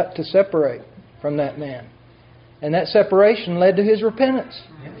 you got to separate from that man. And that separation led to his repentance.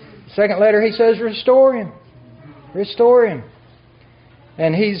 The second letter he says, restore him. Restore him.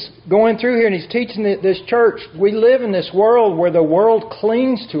 And he's going through here and he's teaching this church. We live in this world where the world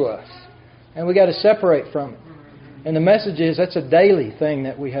clings to us. And we got to separate from it. And the message is that's a daily thing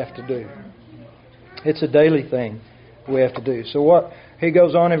that we have to do. It's a daily thing we have to do. So what he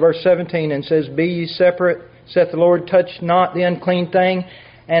goes on in verse 17 and says, "Be ye separate, saith the Lord, touch not the unclean thing,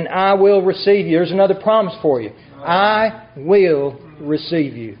 and I will receive you." There's another promise for you. I will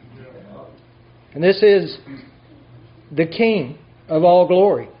receive you. And this is the King of all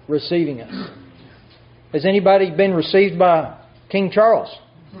glory receiving us. Has anybody been received by King Charles?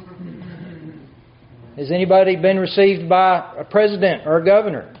 Has anybody been received by a president or a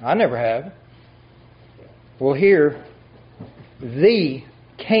governor? I never have. Well, here, the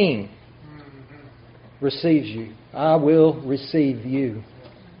King receives you. I will receive you.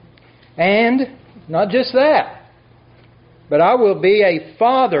 And not just that, but I will be a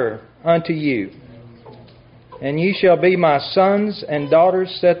father unto you, and you shall be my sons and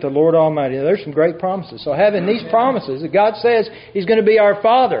daughters, saith the Lord Almighty. Now, there's some great promises. So having these promises, that God says He's going to be our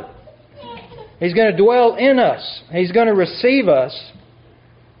Father. He's going to dwell in us. He's going to receive us.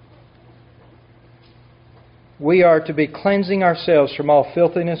 We are to be cleansing ourselves from all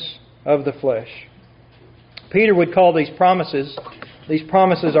filthiness of the flesh. Peter would call these promises These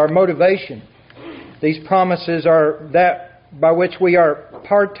promises are motivation. These promises are that by which we are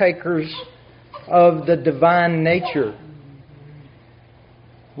partakers of the divine nature.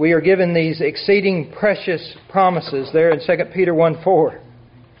 We are given these exceeding precious promises there in 2 Peter 1:4.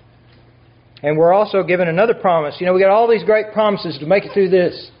 And we're also given another promise. We got all these great promises to make it through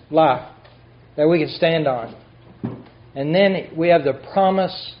this life that we can stand on. And then we have the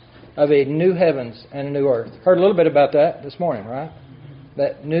promise of a new heavens and a new earth. Heard a little bit about that this morning, right?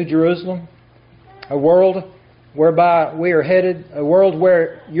 That New Jerusalem, a world whereby we are headed, a world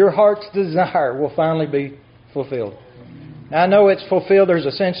where your heart's desire will finally be fulfilled. Now, I know it's fulfilled. There's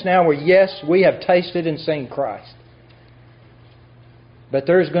a sense now where, yes, we have tasted and seen Christ. But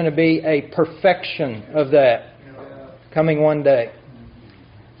there's going to be a perfection of that coming one day.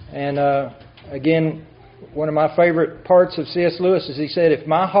 And again, one of my favorite parts of C.S. Lewis is he said, if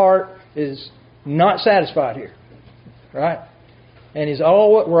my heart is not satisfied here, right? And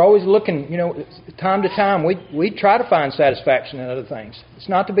we're always looking, time to time, we try to find satisfaction in other things. It's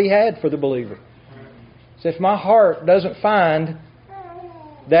not to be had for the believer. So if my heart doesn't find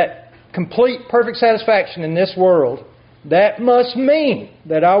that complete, perfect satisfaction in this world, that must mean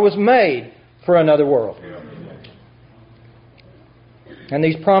that I was made for another world. And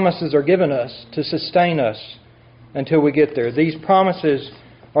these promises are given us to sustain us until we get there. These promises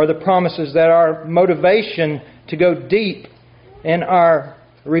are the promises that are motivation to go deep in our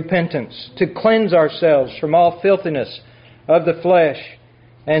repentance, to cleanse ourselves from all filthiness of the flesh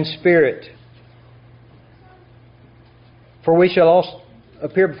and spirit. For we shall all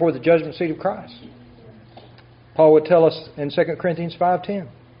appear before the judgment seat of Christ. Paul would tell us in 2 Corinthians 5:10.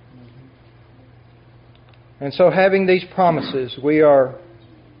 And so having these promises, we are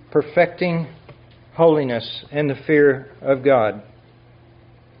perfecting holiness in the fear of God.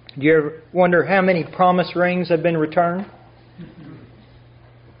 Do you ever wonder how many promise rings have been returned?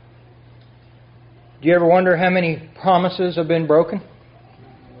 Do you ever wonder how many promises have been broken?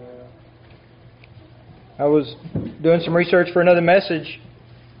 I was doing some research for another message.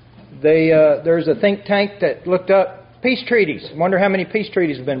 There's a think tank that looked up peace treaties. I wonder how many peace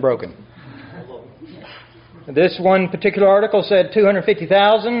treaties have been broken. This one particular article said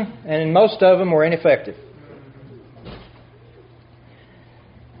 250,000, and most of them were ineffective.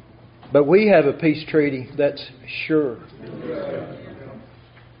 But we have a peace treaty that's sure.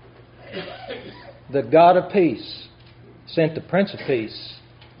 The God of peace sent the Prince of Peace,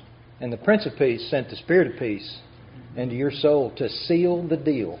 and the Prince of Peace sent the Spirit of Peace into your soul to seal the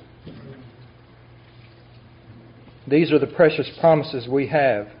deal. These are the precious promises we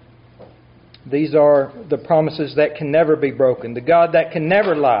have. These are the promises that can never be broken. The God that can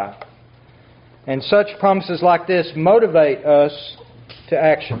never lie. And such promises like this motivate us to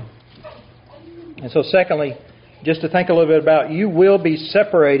action. And so secondly, just to think a little bit about, you will be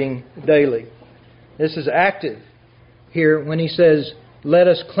separating daily. This is active here when he says, let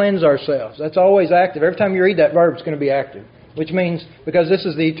us cleanse ourselves. That's always active. Every time you read that verb, it's going to be active. Which means, because this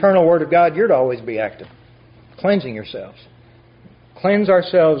is the eternal Word of God, you're to always be active. Cleansing yourselves. Cleanse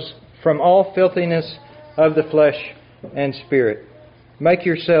ourselves from all filthiness of the flesh and spirit. Make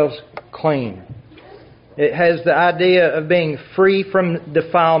yourselves clean. It has the idea of being free from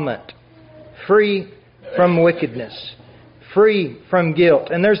defilement, free from wickedness, free from guilt.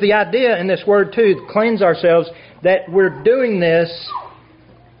 And there's the idea in this word too, to cleanse ourselves, that we're doing this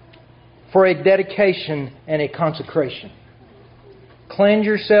for a dedication and a consecration. Cleanse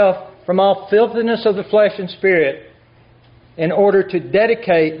yourself from all filthiness of the flesh and spirit in order to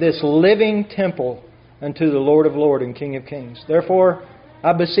dedicate this living temple unto the Lord of Lords and King of Kings. Therefore,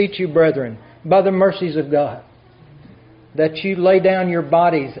 I beseech you, brethren, by the mercies of God, that you lay down your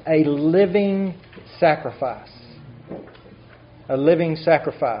bodies a living sacrifice. A living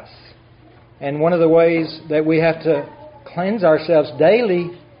sacrifice. And one of the ways that we have to cleanse ourselves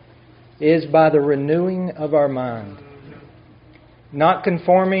daily is by the renewing of our mind. Not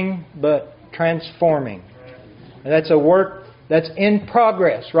conforming, but transforming. And that's a work that's in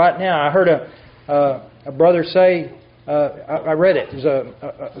progress right now. I heard a brother say, I read it. It was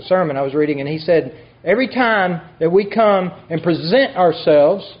a sermon I was reading, and he said, every time that we come and present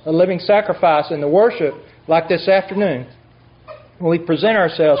ourselves a living sacrifice in the worship, like this afternoon, when we present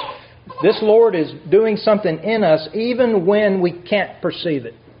ourselves, this Lord is doing something in us even when we can't perceive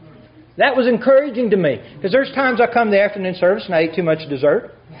it. That was encouraging to me. Because there's times I come to the afternoon service and I ate too much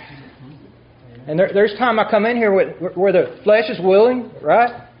dessert. And there's time I come in here where the flesh is willing,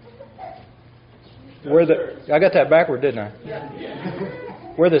 right? I got that backward, didn't I?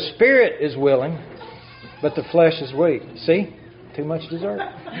 Where the spirit is willing, but the flesh is weak. See? Too much dessert.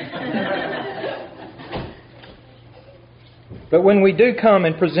 But when we do come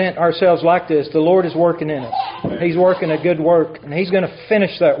and present ourselves like this, the Lord is working in us. He's working a good work, and He's going to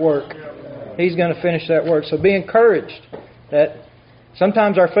finish that work. He's going to finish that work. So be encouraged that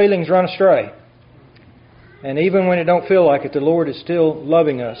sometimes our feelings run astray. And even when it don't feel like it, the Lord is still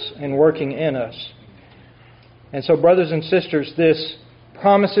loving us and working in us. And so, brothers and sisters, this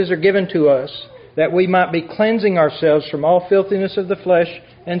promises are given to us that we might be cleansing ourselves from all filthiness of the flesh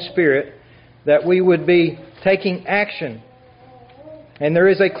and spirit, that we would be taking action. And there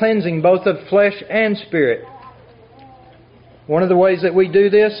is a cleansing both of flesh and spirit. One of the ways that we do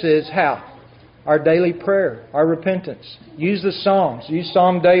this is how? Our daily prayer, our repentance. Use the Psalms. Use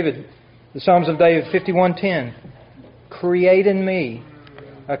the Psalms of David 51:10. Create in me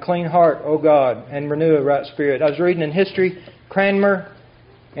a clean heart, O God, and renew a right spirit. I was reading in history, Cranmer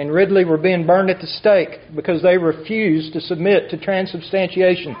and Ridley were being burned at the stake because they refused to submit to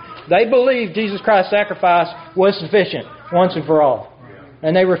transubstantiation. They believed Jesus Christ's sacrifice was sufficient once and for all.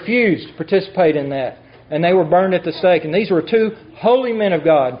 And they refused to participate in that. And they were burned at the stake. And these were two holy men of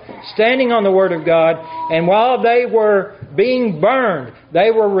God, standing on the Word of God. And while they were being burned, they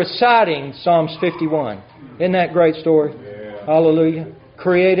were reciting Psalms 51. Isn't that a great story? Yeah. Hallelujah.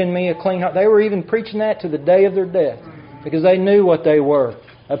 Create in me a clean heart. They were even preaching that to the day of their death, because they knew what they were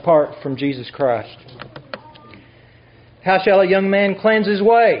apart from Jesus Christ. How shall a young man cleanse his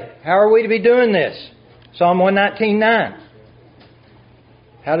way? How are we to be doing this? Psalm 119:9.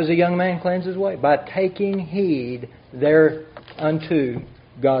 How does a young man cleanse his way? By taking heed thereunto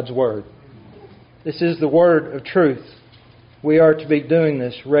God's Word. This is the Word of truth. We are to be doing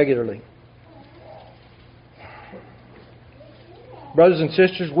this regularly. Brothers and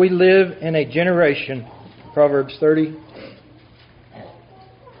sisters, we live in a generation, Proverbs 30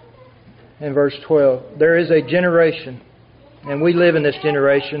 and verse 12. There is a generation, and we live in this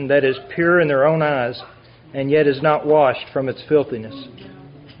generation, that is pure in their own eyes, and yet is not washed from its filthiness.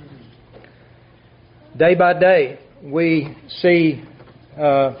 Day by day, we see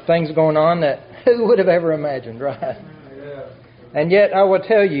things going on that who would have ever imagined, right? And yet, I will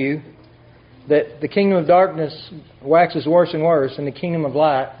tell you that the kingdom of darkness waxes worse and worse, and the kingdom of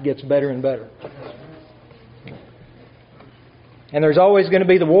light gets better and better. And there's always going to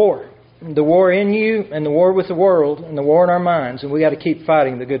be the war in you, and the war with the world, and the war in our minds, and we got to keep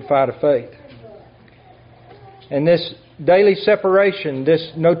fighting the good fight of faith. And this daily separation,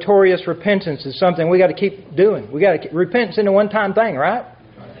 this notorious repentance, is something we got to keep doing. We got to repentance isn't a one-time thing, right?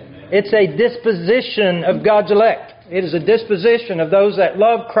 It's a disposition of God's elect. It is a disposition of those that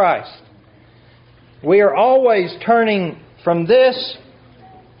love Christ. We are always turning from this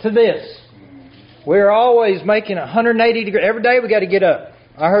to this. We are always making 180 degrees. Every day we got to get up.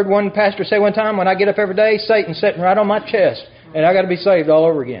 I heard one pastor say one time, when I get up every day, Satan's sitting right on my chest, and I got to be saved all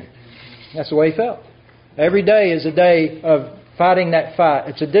over again. That's the way he felt. Every day is a day of fighting that fight.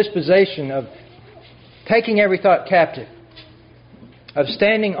 It's a disposition of taking every thought captive, of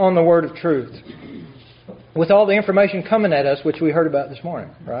standing on the Word of truth, with all the information coming at us, which we heard about this morning,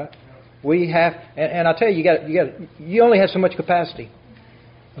 right? We have, and I tell you, you only have so much capacity.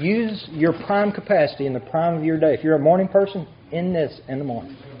 Use your prime capacity in the prime of your day. If you're a morning person, in this in the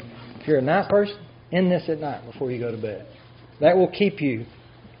morning. If you're a night person, in this at night before you go to bed. That will keep you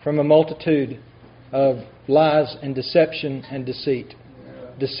from a multitude of lies and deception and deceit.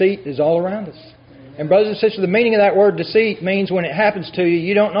 Deceit is all around us. And brothers and sisters, the meaning of that word deceit means when it happens to you,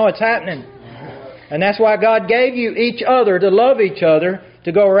 you don't know it's happening. And that's why God gave you each other to love each other,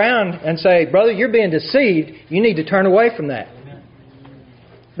 to go around and say, brother, you're being deceived. You need to turn away from that.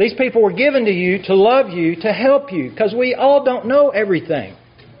 These people were given to you to love you, to help you, because we all don't know everything.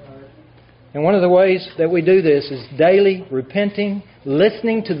 And one of the ways that we do this is daily repenting,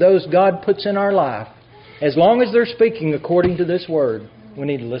 listening to those God puts in our life. As long as they're speaking according to this Word, we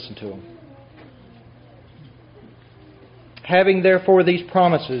need to listen to them. Having therefore these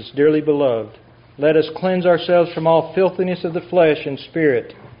promises, dearly beloved, let us cleanse ourselves from all filthiness of the flesh and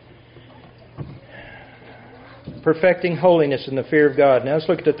spirit, perfecting holiness in the fear of God. Now let's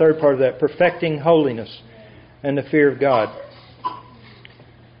look at the third part of that, perfecting holiness and the fear of God.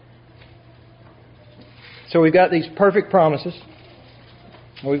 So we've got these perfect promises.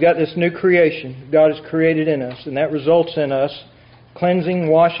 We've got this new creation God has created in us, and that results in us cleansing,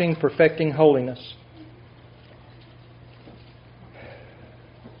 washing, perfecting holiness.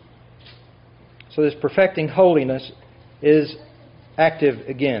 So this perfecting holiness is active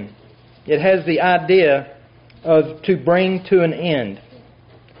again. It has the idea of to bring to an end.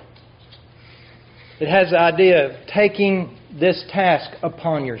 It has the idea of taking this task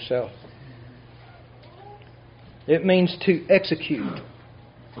upon yourself. It means to execute.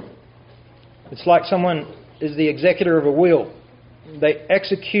 It's like someone is the executor of a will they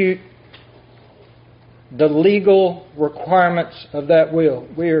execute the legal requirements of that will.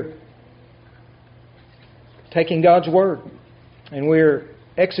 We're taking God's Word and we're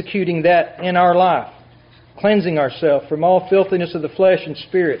executing that in our life, cleansing ourselves from all filthiness of the flesh and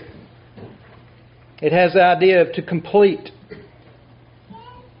spirit. It has the idea of to complete.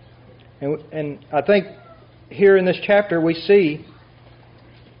 And I think here in this chapter we see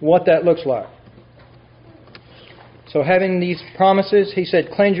what that looks like. So having these promises, he said,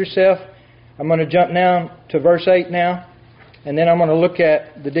 cleanse yourself. I'm going to jump now to verse 8 now, and then I'm going to look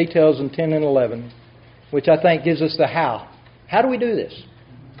at the details in 10 and 11, which I think gives us the how. How do we do this?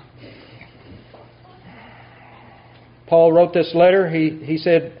 Paul wrote this letter. He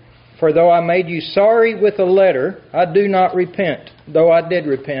said, for though I made you sorry with a letter, I do not repent, though I did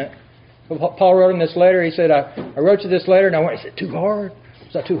repent. Paul wrote in this letter, he said, I wrote you this letter, and I went, is it too hard?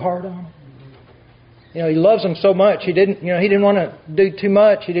 Was that too hard on him? You know, he loves them so much. He didn't want to do too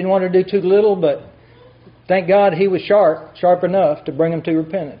much. He didn't want to do too little, but thank God he was sharp enough to bring them to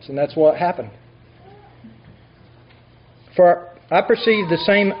repentance, and that's what happened. For I perceive the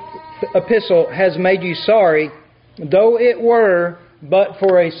same epistle has made you sorry, though it were but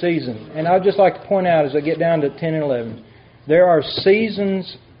for a season. And I'd just like to point out as I get down to 10 and 11, there are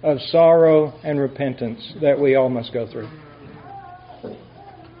seasons of sorrow and repentance that we all must go through.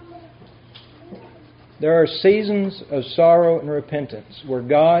 There are seasons of sorrow and repentance where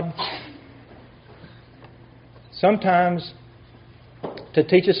God, sometimes to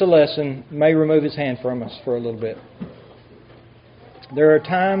teach us a lesson, may remove His hand from us for a little bit. There are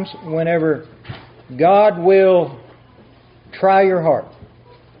times whenever God will try your heart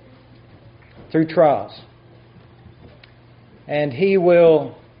through trials. And He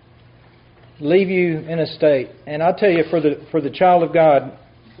will leave you in a state. And I'll tell you, for the child of God,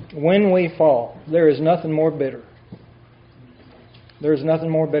 when we fall, there is nothing more bitter. There is nothing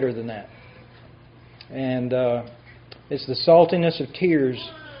more bitter than that. And it's the saltiness of tears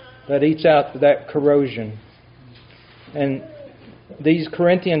that eats out that corrosion. And these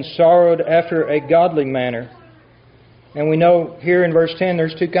Corinthians sorrowed after a godly manner. And we know here in verse 10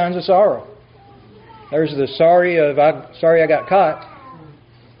 there's two kinds of sorrow. There's the sorry I got caught.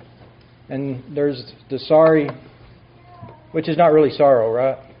 And there's the sorry, which is not really sorrow,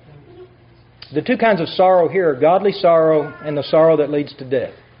 right? The two kinds of sorrow here are godly sorrow and the sorrow that leads to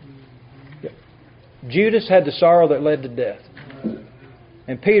death. Judas had the sorrow that led to death.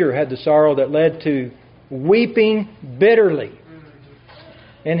 And Peter had the sorrow that led to weeping bitterly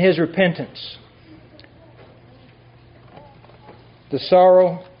in his repentance. The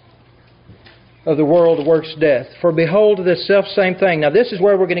sorrow of the world works death. For behold, this self-same thing. Now this is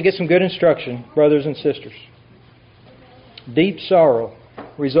where we're going to get some good instruction, brothers and sisters. Deep sorrow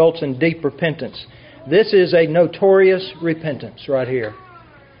results in deep repentance. This is a notorious repentance right here.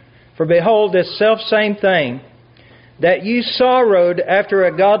 For behold, this self-same thing, that you sorrowed after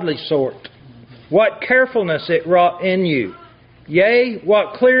a godly sort, what carefulness it wrought in you. Yea,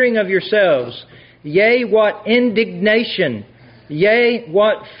 what clearing of yourselves. Yea, what indignation. Yea,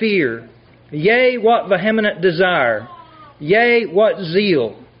 what fear. Yea, what vehement desire. Yea, what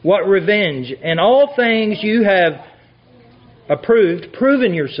zeal. What revenge. And all things you have approved,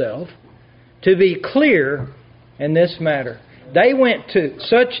 proven yourself to be clear in this matter. They went to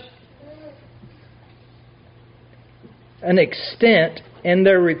such an extent in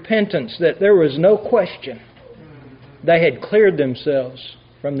their repentance that there was no question they had cleared themselves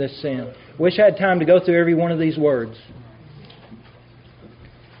from this sin. Wish I had time to go through every one of these words.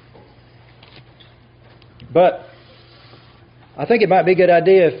 But I think it might be a good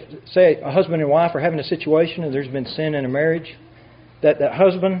idea if, say, a husband and wife are having a situation and there's been sin in a marriage, that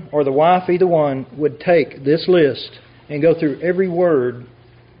husband or the wife, either one, would take this list and go through every word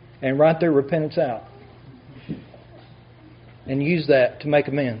and write their repentance out. And use that to make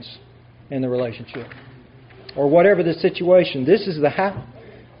amends in the relationship. Or whatever the situation. This is the how.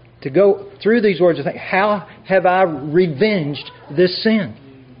 To go through these words and think, how have I revenged this sin?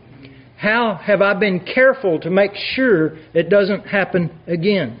 How have I been careful to make sure it doesn't happen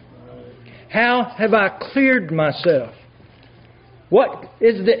again? How have I cleared myself? What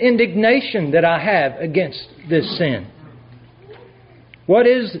is the indignation that I have against this sin? What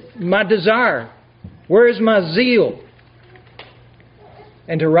is my desire? Where is my zeal?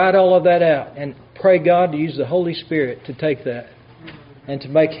 And to write all of that out and pray God to use the Holy Spirit to take that and to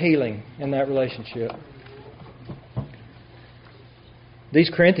make healing in that relationship. These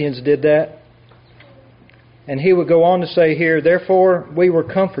Corinthians did that. And he would go on to say here, therefore we were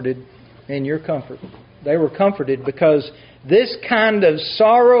comforted in your comfort. They were comforted because this kind of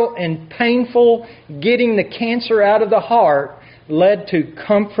sorrow and painful getting the cancer out of the heart led to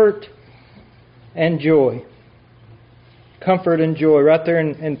comfort and joy. Comfort and joy. Right there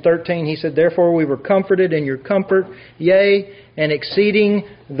in 13, he said, "Therefore we were comforted in your comfort, yea, and exceeding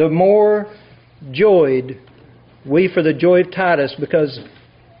the more joyed we for the joy of Titus, because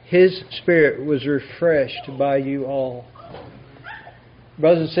his spirit was refreshed by you all."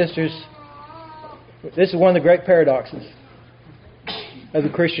 Brothers and sisters, this is one of the great paradoxes of the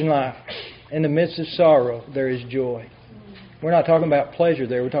Christian life. In the midst of sorrow, there is joy. We're not talking about pleasure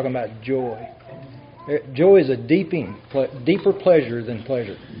there, we're talking about joy. Joy is a deeper pleasure than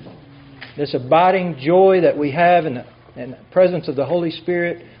pleasure. This abiding joy that we have in the presence of the Holy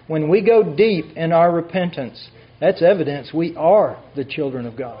Spirit, when we go deep in our repentance, that's evidence we are the children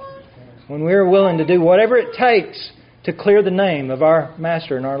of God. When we are willing to do whatever it takes to clear the name of our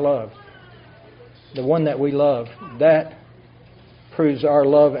Master and our love, the one that we love, that proves our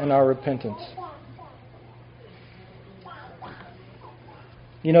love and our repentance.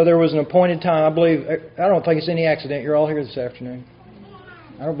 You know, there was an appointed time, I don't think it's any accident you're all here this afternoon.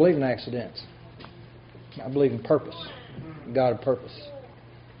 I don't believe in accidents. I believe in purpose. God of purpose.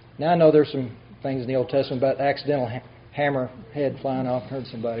 Now I know there's some things in the Old Testament about accidental hammer head flying off and hurt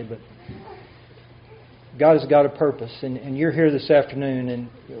somebody, but God is a God of purpose. And you're here this afternoon,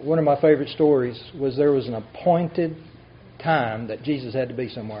 and one of my favorite stories was there was an appointed time that Jesus had to be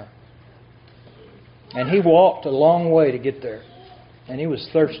somewhere. And He walked a long way to get there. And He was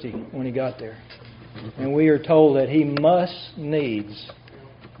thirsty when He got there. And we are told that He must needs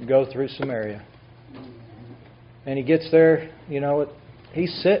go through Samaria. And He gets there,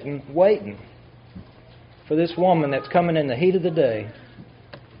 He's sitting, waiting for this woman that's coming in the heat of the day.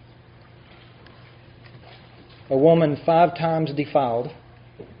 A woman 5 times defiled.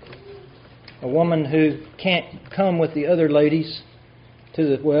 A woman who can't come with the other ladies to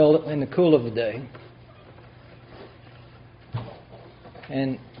the well in the cool of the day.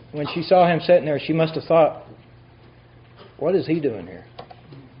 And when she saw him sitting there, she must have thought, what is he doing here?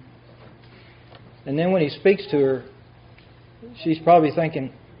 And then when he speaks to her, she's probably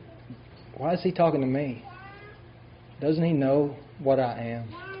thinking, why is he talking to me? Doesn't he know what I am?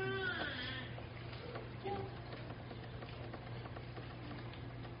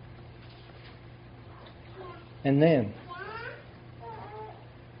 And then,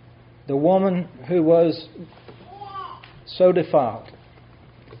 the woman who was so defiled,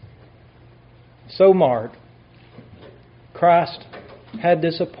 so marred, Christ had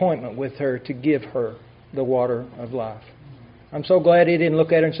this appointment with her to give her the water of life. I'm so glad He didn't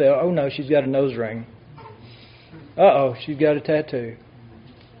look at her and say, oh no, she's got a nose ring. Uh-oh, she's got a tattoo.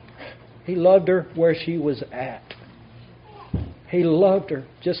 He loved her where she was at. He loved her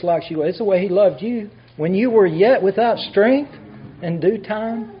just like she was. It's the way He loved you. When you were yet without strength, in due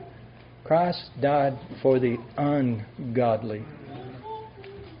time, Christ died for the ungodly.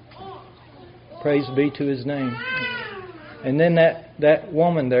 Praise be to His name. And then that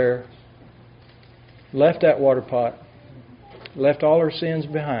woman there left that water pot, left all her sins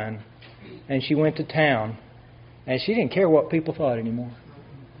behind, and she went to town. And she didn't care what people thought anymore.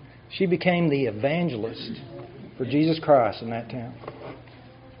 She became the evangelist for Jesus Christ in that town.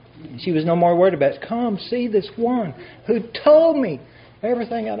 She was no more worried about it. Come see this one who told me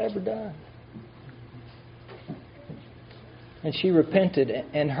everything I'd ever done. And she repented,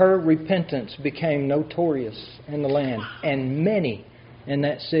 and her repentance became notorious in the land. And many in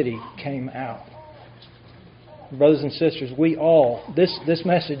that city came out. Brothers and sisters, we all, this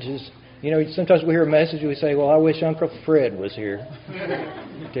message is, sometimes we hear a message and we say, well, I wish Uncle Fred was here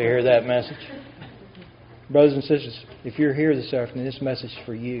to hear that message. Brothers and sisters, if you're here this afternoon, this message is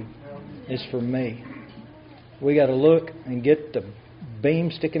for you. It's for me. We got to look and get the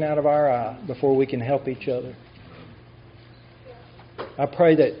beam sticking out of our eye before we can help each other. I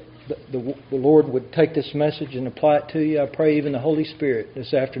pray that the Lord would take this message and apply it to you. I pray even the Holy Spirit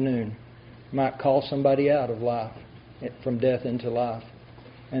this afternoon might call somebody out of life, from death into life.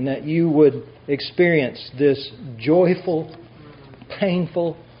 And that you would experience this joyful,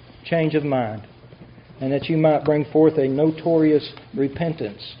 painful change of mind. And that you might bring forth a notorious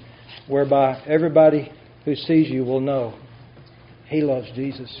repentance whereby everybody who sees you will know he loves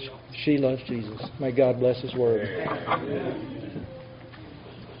Jesus, she loves Jesus. May God bless His Word.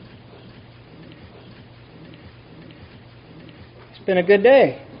 It's been a good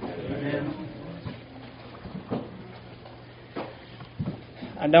day.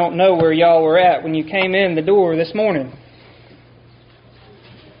 I don't know where y'all were at when you came in the door this morning.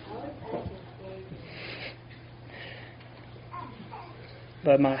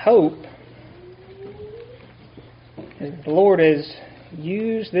 But my hope is the Lord has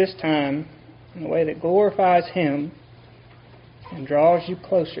used this time in a way that glorifies Him and draws you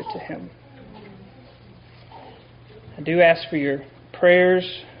closer to Him. I do ask for your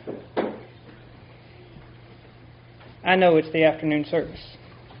prayers. I know it's the afternoon service,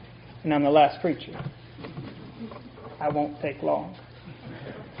 and I'm the last preacher. I won't take long.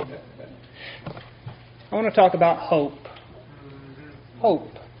 I want to talk about hope. Hope.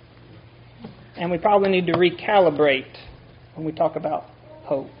 And we probably need to recalibrate when we talk about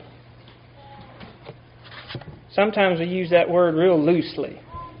hope. Sometimes we use that word real loosely.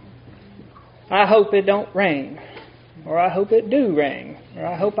 I hope it don't rain. Or I hope it do rain. Or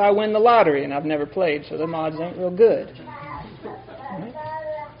I hope I win the lottery. And I've never played, so the odds ain't real good. Right?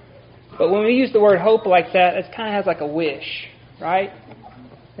 But when we use the word hope like that, it kind of has like a wish, right?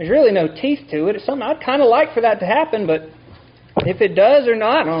 There's really no teeth to it. It's something I'd kind of like for that to happen, but if it does or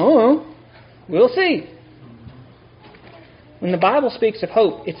not, I don't know. We'll see. When the Bible speaks of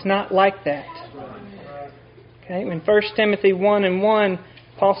hope, it's not like that. Okay, in 1 Timothy 1:1,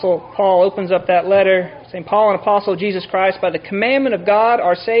 Apostle Paul opens up that letter, saying, Paul, an apostle of Jesus Christ, by the commandment of God,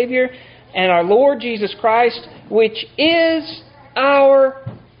 our Savior, and our Lord Jesus Christ, which is our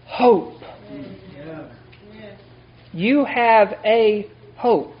hope. You have a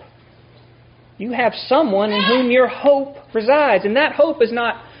hope. You have someone in whom your hope resides. And that hope is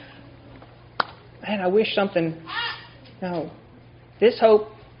not, man, I wish something. No. This hope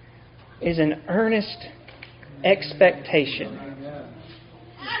is an earnest expectation.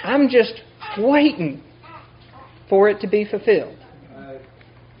 I'm just waiting for it to be fulfilled.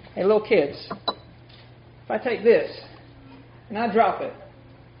 Hey, little kids, if I take this and I drop it,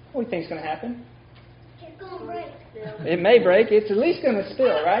 what do you think is going to happen? It's going to break. It may break. It's at least going to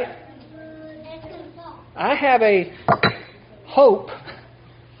spill, right? It's going to fall. I have a hope,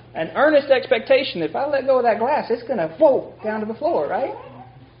 an earnest expectation that if I let go of that glass, it's going to fall down to the floor, right?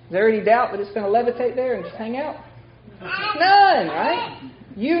 Is there any doubt that it's going to levitate there and just hang out? None, right?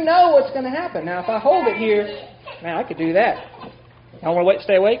 You know what's going to happen. Now, if I hold it here, man, I could do that. Y'all want to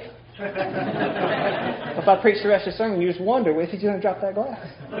stay awake? If I preach the rest of the sermon, you just wonder if he's going to drop that glass.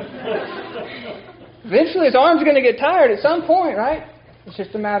 Eventually, his arms are going to get tired at some point, right? It's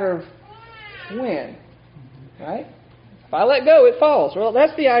just a matter of when, right? If I let go, it falls. Well,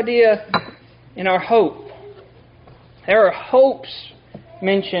 that's the idea in our hope. There are hopes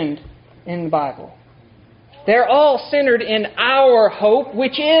mentioned in the Bible. They're all centered in our hope,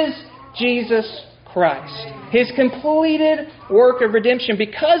 which is Jesus Christ. His completed work of redemption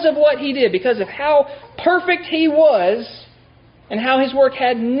because of what He did, because of how perfect He was, and how His work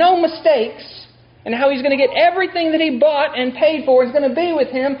had no mistakes, and how He's going to get everything that He bought and paid for is going to be with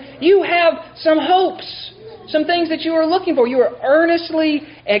Him. You have some hopes, some things that you are looking for. You are earnestly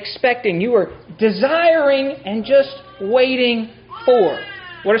expecting. You are desiring and just waiting for.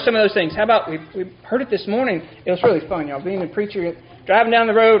 What are some of those things? How about, we heard it this morning. It was really fun, y'all. Being a preacher, driving down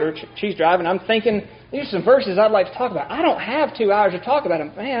the road, or she's driving, I'm thinking, these are some verses I'd like to talk about. I don't have 2 hours to talk about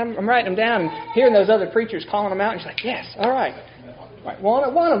them. Man, I'm writing them down and hearing those other preachers calling them out. And she's like, yes, all right. One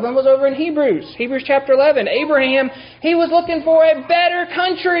of them was over in Hebrews chapter 11. Abraham, he was looking for a better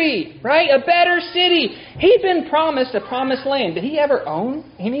country, right? A better city. He'd been promised a promised land. Did he ever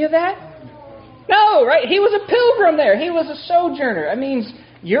own any of that? No, right? He was a pilgrim there. He was a sojourner. That means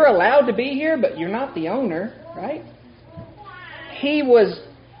you're allowed to be here, but you're not the owner, right? He was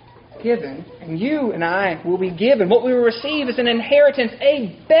given, and you and I will be given. What we will receive is an inheritance,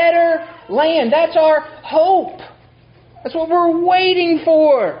 a better land. That's our hope. That's what we're waiting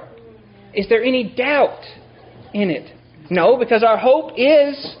for. Is there any doubt in it? No, because our hope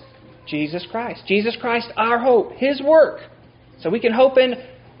is Jesus Christ. Jesus Christ, our hope, His work. So we can hope in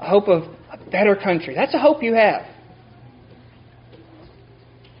a hope of a better country. That's a hope you have.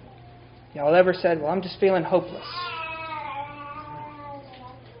 Y'all ever said, well, I'm just feeling hopeless?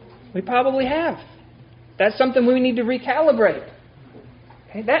 We probably have. That's something we need to recalibrate.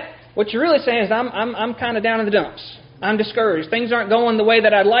 Okay, what you're really saying is I'm kind of down in the dumps. I'm discouraged. Things aren't going the way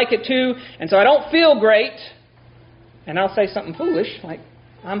that I'd like it to, and so I don't feel great. And I'll say something foolish, like,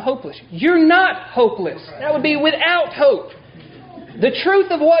 I'm hopeless. You're not hopeless. That would be without hope. The truth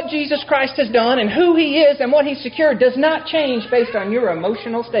of what Jesus Christ has done and who He is and what He's secured does not change based on your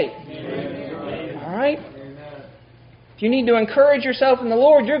emotional state. All right? If you need to encourage yourself in the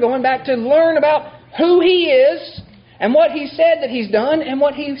Lord, you're going back to learn about who He is and what He said that He's done and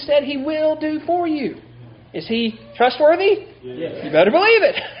what He said He will do for you. Is He trustworthy? Yes. You better believe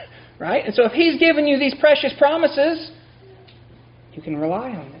it. Right? And so if He's given you these precious promises, you can rely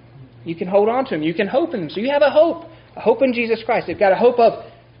on it. You can hold on to Him. You can hope in Him. So you have a hope in Jesus Christ. They've got a hope of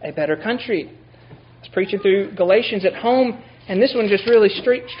a better country. I was preaching through Galatians at home, and this one just really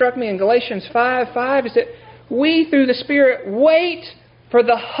struck me in Galatians 5:5 is that we, through the Spirit, wait for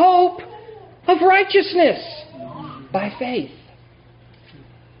the hope of righteousness by faith.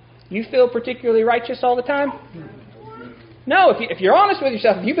 You feel particularly righteous all the time? No, if you're honest with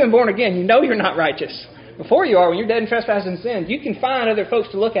yourself, if you've been born again, you know you're not righteous. Before you are, when you're dead in trespasses and sins, you can find other folks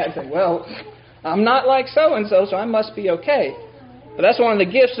to look at and say, well, I'm not like so-and-so, so I must be okay. But that's one of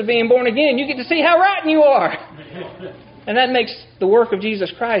the gifts of being born again. You get to see how rotten you are. And that makes the work of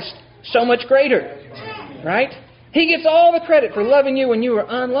Jesus Christ so much greater. Right? He gets all the credit for loving you when you were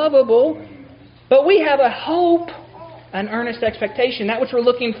unlovable. But we have a hope, an earnest expectation, that which we're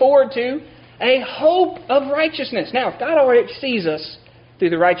looking forward to, a hope of righteousness. Now, God already sees us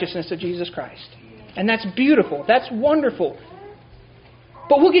through the righteousness of Jesus Christ. And that's beautiful. That's wonderful.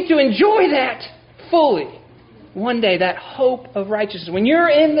 But we'll get to enjoy that fully one day, that hope of righteousness. When you're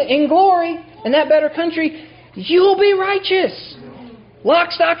in glory, in that better country, you'll be righteous.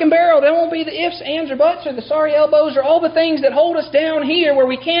 Lock, stock, and barrel. There won't be the ifs, ands, or buts, or the sorry elbows, or all the things that hold us down here where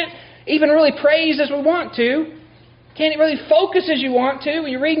we can't even really praise as we want to. Can't really focus as you want to.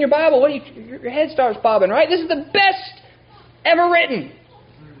 When you're reading your Bible, your head starts bobbing, right? This is the best ever written.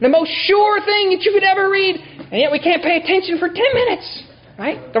 The most sure thing that you could ever read. And yet we can't pay attention for 10 minutes.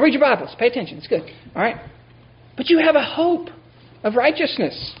 Right? Go read your Bibles. Pay attention. It's good. All right? But you have a hope of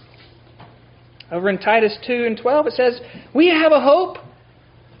righteousness. Over in Titus 2:12 it says, we have a hope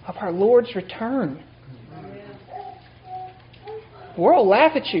of our Lord's return. The world will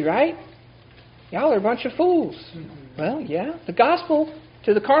laugh at you, right? Y'all are a bunch of fools. Well, yeah. The gospel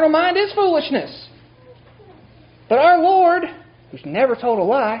to the carnal mind is foolishness. But our Lord, who's never told a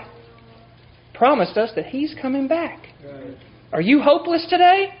lie, promised us that He's coming back. Are you hopeless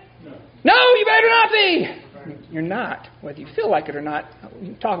today? No, you better not be. You're not, whether you feel like it or not. We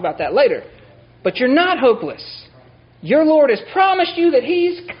can talk about that later. But you're not hopeless. Your Lord has promised you that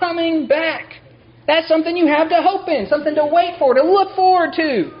He's coming back. That's something you have to hope in, something to wait for, to look forward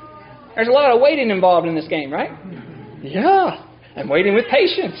to. There's a lot of waiting involved in this game, right? Yeah, and waiting with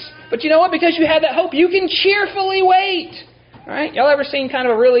patience. But you know what? Because you have that hope, you can cheerfully wait. All right? Y'all ever seen kind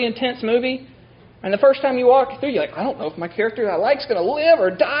of a really intense movie? And the first time you walk through, you're like, I don't know if my character I like is going to live or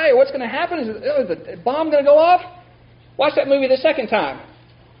die or what's going to happen. Is the bomb going to go off? Watch that movie the second time.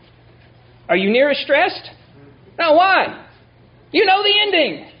 Are you near as stressed? No, why? You know the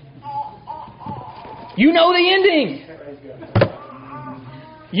ending. You know the ending.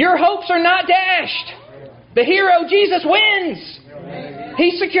 Your hopes are not dashed. The hero, Jesus, wins.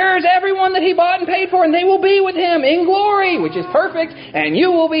 He secures everyone that He bought and paid for, and they will be with Him in glory, which is perfect. And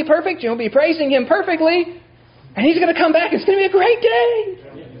you will be perfect. You'll be praising Him perfectly. And He's going to come back. It's going to be a great day.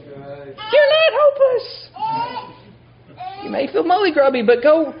 You're not hopeless. You may feel molly-grubby, but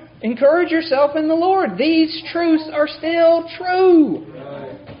go encourage yourself in the Lord. These truths are still true.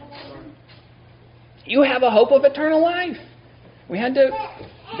 You have a hope of eternal life. We had to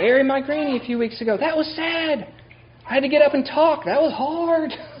bury my granny a few weeks ago. That was sad. I had to get up and talk. That was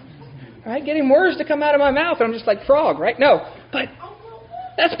hard. Right? Getting words to come out of my mouth. And I'm just like frog, right? No. But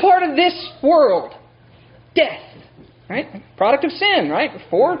that's part of this world. Death. Right? Product of sin, right?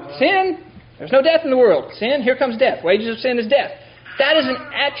 Before sin, there's no death in the world. Sin, here comes death. Wages of sin is death. That is an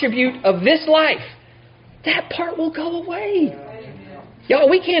attribute of this life. That part will go away. Y'all,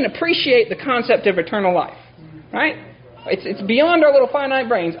 we can't appreciate the concept of eternal life. Right? It's beyond our little finite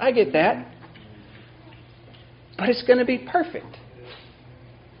brains. I get that. But it's going to be perfect.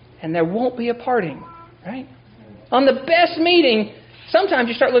 And there won't be a parting. Right? On the best meeting, sometimes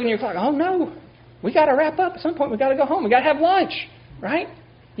you start looking at your clock. Oh no, we got to wrap up. At some point we got to go home. We got to have lunch. Right?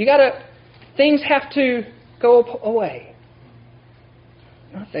 Things have to go away.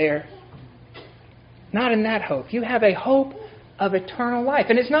 Not there. Not in that hope. You have a hope of eternal life.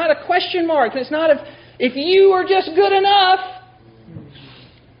 And it's not a question mark. And it's not if you are just good enough.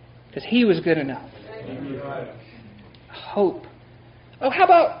 Because He was good enough. Hope. Oh, how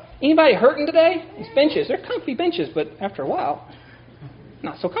about anybody hurting today? These benches. They're comfy benches, but after a while,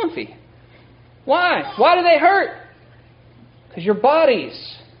 not so comfy. Why? Why do they hurt? Because your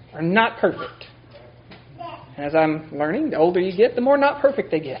bodies are not perfect. And as I'm learning, the older you get, the more not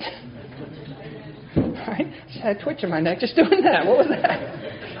perfect they get. Right? I just had a twitch in my neck just doing that. What was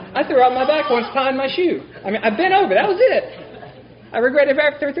that? I threw out my back once tying my shoe. I bent over. That was it. I regret it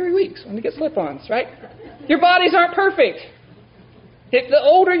after 3 weeks when you get slip-ons, right? Your bodies aren't perfect. The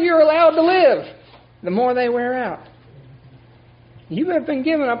older you're allowed to live, the more they wear out. You have been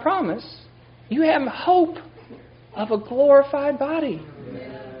given a promise. You have hope of a glorified body.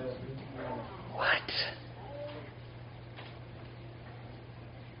 What?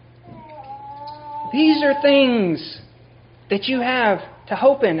 These are things that you have to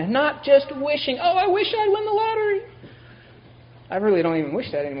hope in, and not just wishing, oh, I wish I'd win the lottery. I really don't even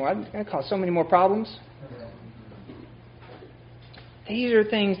wish that anymore. I'd cause so many more problems. These are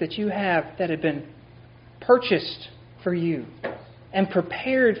things that you have that have been purchased for you and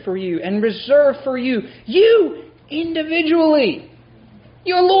prepared for you and reserved for you. You individually.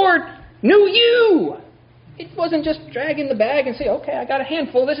 Your Lord knew you. It wasn't just dragging the bag and say, okay, I got a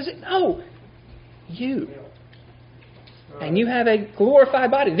handful. This is it. No. You. And you have a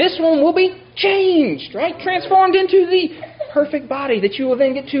glorified body. This one will be changed, right? Transformed into the perfect body that you will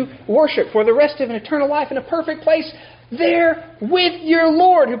then get to worship for the rest of an eternal life in a perfect place there with your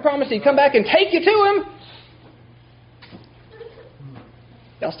Lord, who promised He'd come back and take you to Him.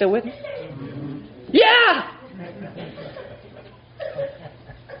 Y'all still with me? Yeah!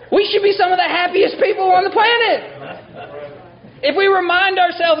 We should be some of the happiest people on the planet. If we remind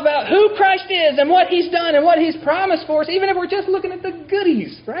ourselves about who Christ is and what He's done and what He's promised for us, even if we're just looking at the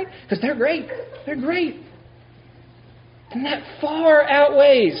goodies, right? Because they're great. They're great. And that far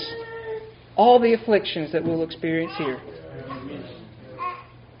outweighs all the afflictions that we'll experience here.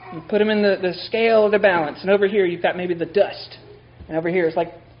 You put them in the scale of the balance, and over here you've got maybe the dust. And over here it's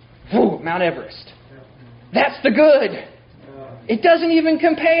like, whew, Mount Everest. That's the good. It doesn't even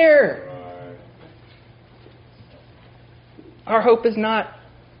compare. Our hope is not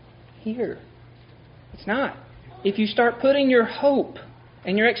here. It's not. If you start putting your hope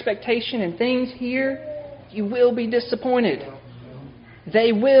and your expectation in things here, you will be disappointed.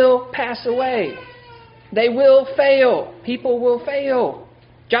 They will pass away. They will fail. People will fail.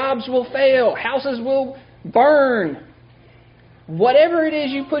 Jobs will fail. Houses will burn. Whatever it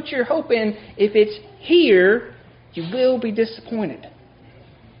is you put your hope in, if it's here, you will be disappointed.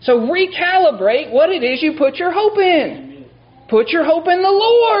 So recalibrate what it is you put your hope in. Put your hope in the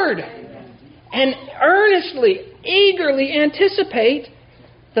Lord. And earnestly, eagerly anticipate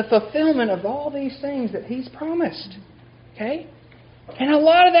the fulfillment of all these things that He's promised. Okay? And a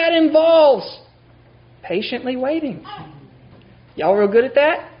lot of that involves patiently waiting. Y'all real good at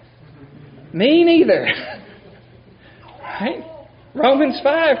that? Me neither. Right? Romans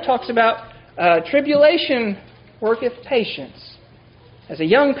 5 talks about tribulation worketh patience. As a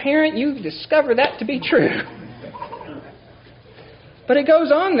young parent, you discover that to be true. But it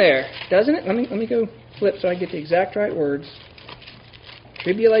goes on there, doesn't it? Let me go flip so I get the exact right words.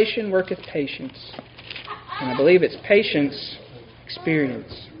 Tribulation worketh patience. And I believe it's patience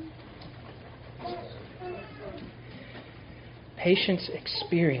experience. Patience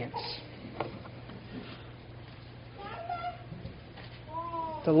experience.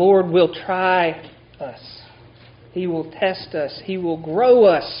 The Lord will try us. He will test us. He will grow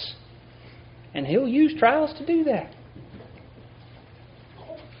us. And He'll use trials to do that.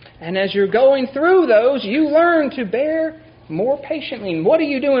 And as you're going through those, you learn to bear more patiently. And what are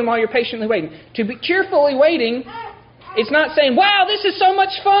you doing while you're patiently waiting? To be cheerfully waiting, it's not saying, wow, this is so much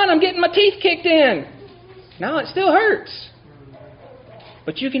fun, I'm getting my teeth kicked in. No, it still hurts.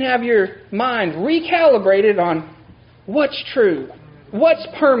 But you can have your mind recalibrated on what's true, what's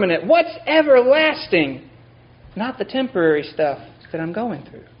permanent, what's everlasting, not the temporary stuff that I'm going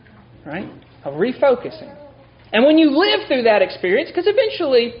through. Right? Of refocusing. And when you live through that experience, because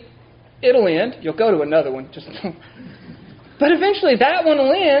eventually it'll end. You'll go to another one. But eventually that one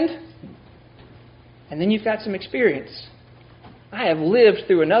will end. And then you've got some experience. I have lived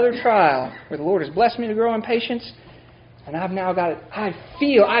through another trial where the Lord has blessed me to grow in patience. And I've now got it.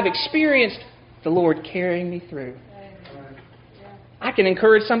 I've experienced the Lord carrying me through. I can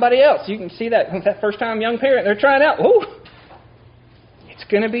encourage somebody else. You can see that first time young parent, they're trying out. Ooh, it's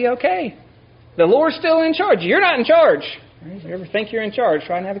going to be okay. The Lord's still in charge. You're not in charge. If you ever think you're in charge,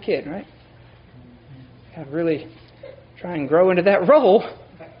 try and have a kid, right? Got to really try and grow into that role.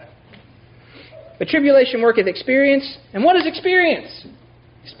 But tribulation worketh experience. And what is experience?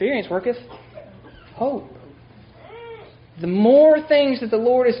 Experience worketh hope. The more things that the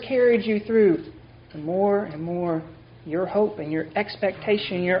Lord has carried you through, the more and more your hope and your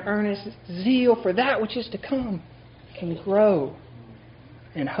expectation, your earnest zeal for that which is to come can grow.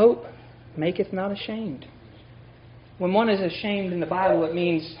 And hope maketh not ashamed. When one is ashamed in the Bible, it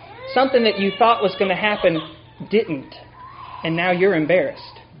means something that you thought was going to happen didn't. And now you're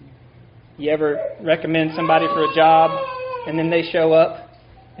embarrassed. You ever recommend somebody for a job and then they show up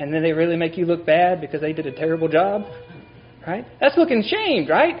and then they really make you look bad because they did a terrible job? Right? That's looking shamed,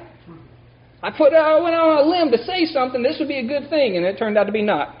 right? I went on a limb to say something, this would be a good thing, and it turned out to be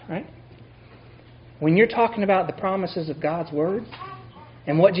not, right? When you're talking about the promises of God's Word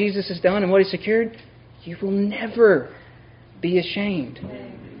and what Jesus has done and what He secured, you will never be ashamed.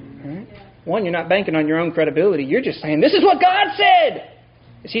 Right? One, you're not banking on your own credibility. You're just saying, this is what God said.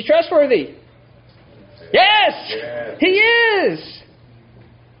 Is He trustworthy? Yes! He is!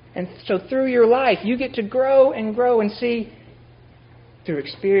 And so through your life, you get to grow and grow and see through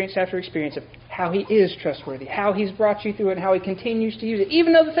experience after experience of how He is trustworthy, how He's brought you through it, and how He continues to use it.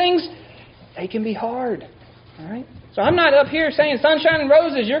 Even though the things, they can be hard. All right? So I'm not up here saying sunshine and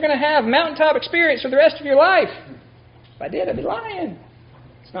roses, you're going to have mountaintop experience for the rest of your life. If I did, I'd be lying.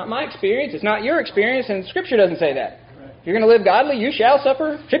 It's not my experience. It's not your experience, and Scripture doesn't say that. If you're going to live godly, you shall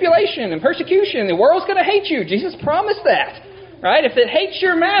suffer tribulation and persecution. The world's going to hate you. Jesus promised that. Right? If it hates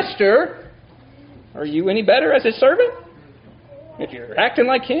your master, are you any better as his servant? If you're acting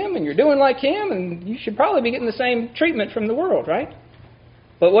like him and you're doing like him, and you should probably be getting the same treatment from the world, right?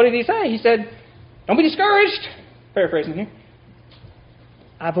 But what did He say? He said, don't be discouraged. Paraphrasing here.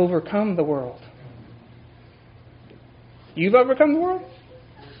 I've overcome the world. You've overcome the world?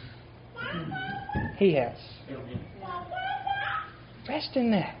 He has. Rest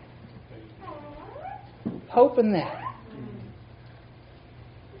in that. Hope in that.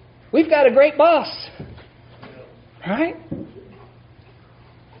 We've got a great boss. Right?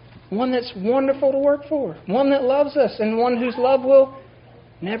 One that's wonderful to work for. One that loves us and one whose love will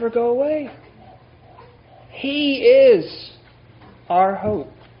never go away. He is our hope.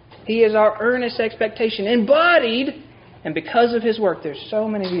 He is our earnest expectation embodied. And because of His work, there's so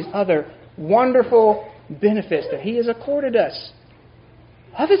many of these other wonderful benefits that He has accorded us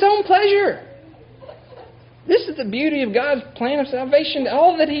of His own pleasure. This is the beauty of God's plan of salvation.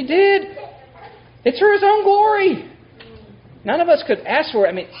 All that He did, it's for His own glory. None of us could ask for it.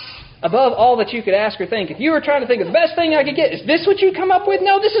 I mean, above all that you could ask or think. If you were trying to think of the best thing I could get, is this what you come up with?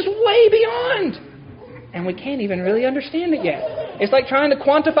 No, this is way beyond. And we can't even really understand it yet. It's like trying to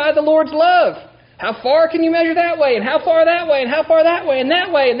quantify the Lord's love. How far can you measure that way? And how far that way? And how far that way? And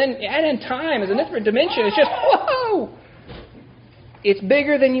that way? And then add in time as a different dimension. It's just, whoa! It's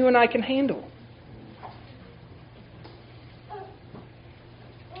bigger than you and I can handle.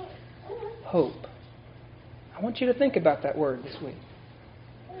 Hope. I want you to think about that word this week.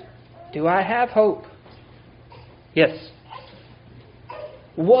 Do I have hope? Yes.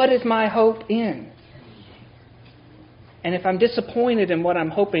 What is my hope in? And if I'm disappointed in what I'm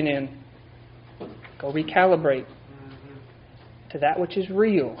hoping in, go recalibrate to that which is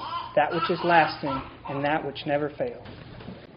real, that which is lasting, and that which never fails.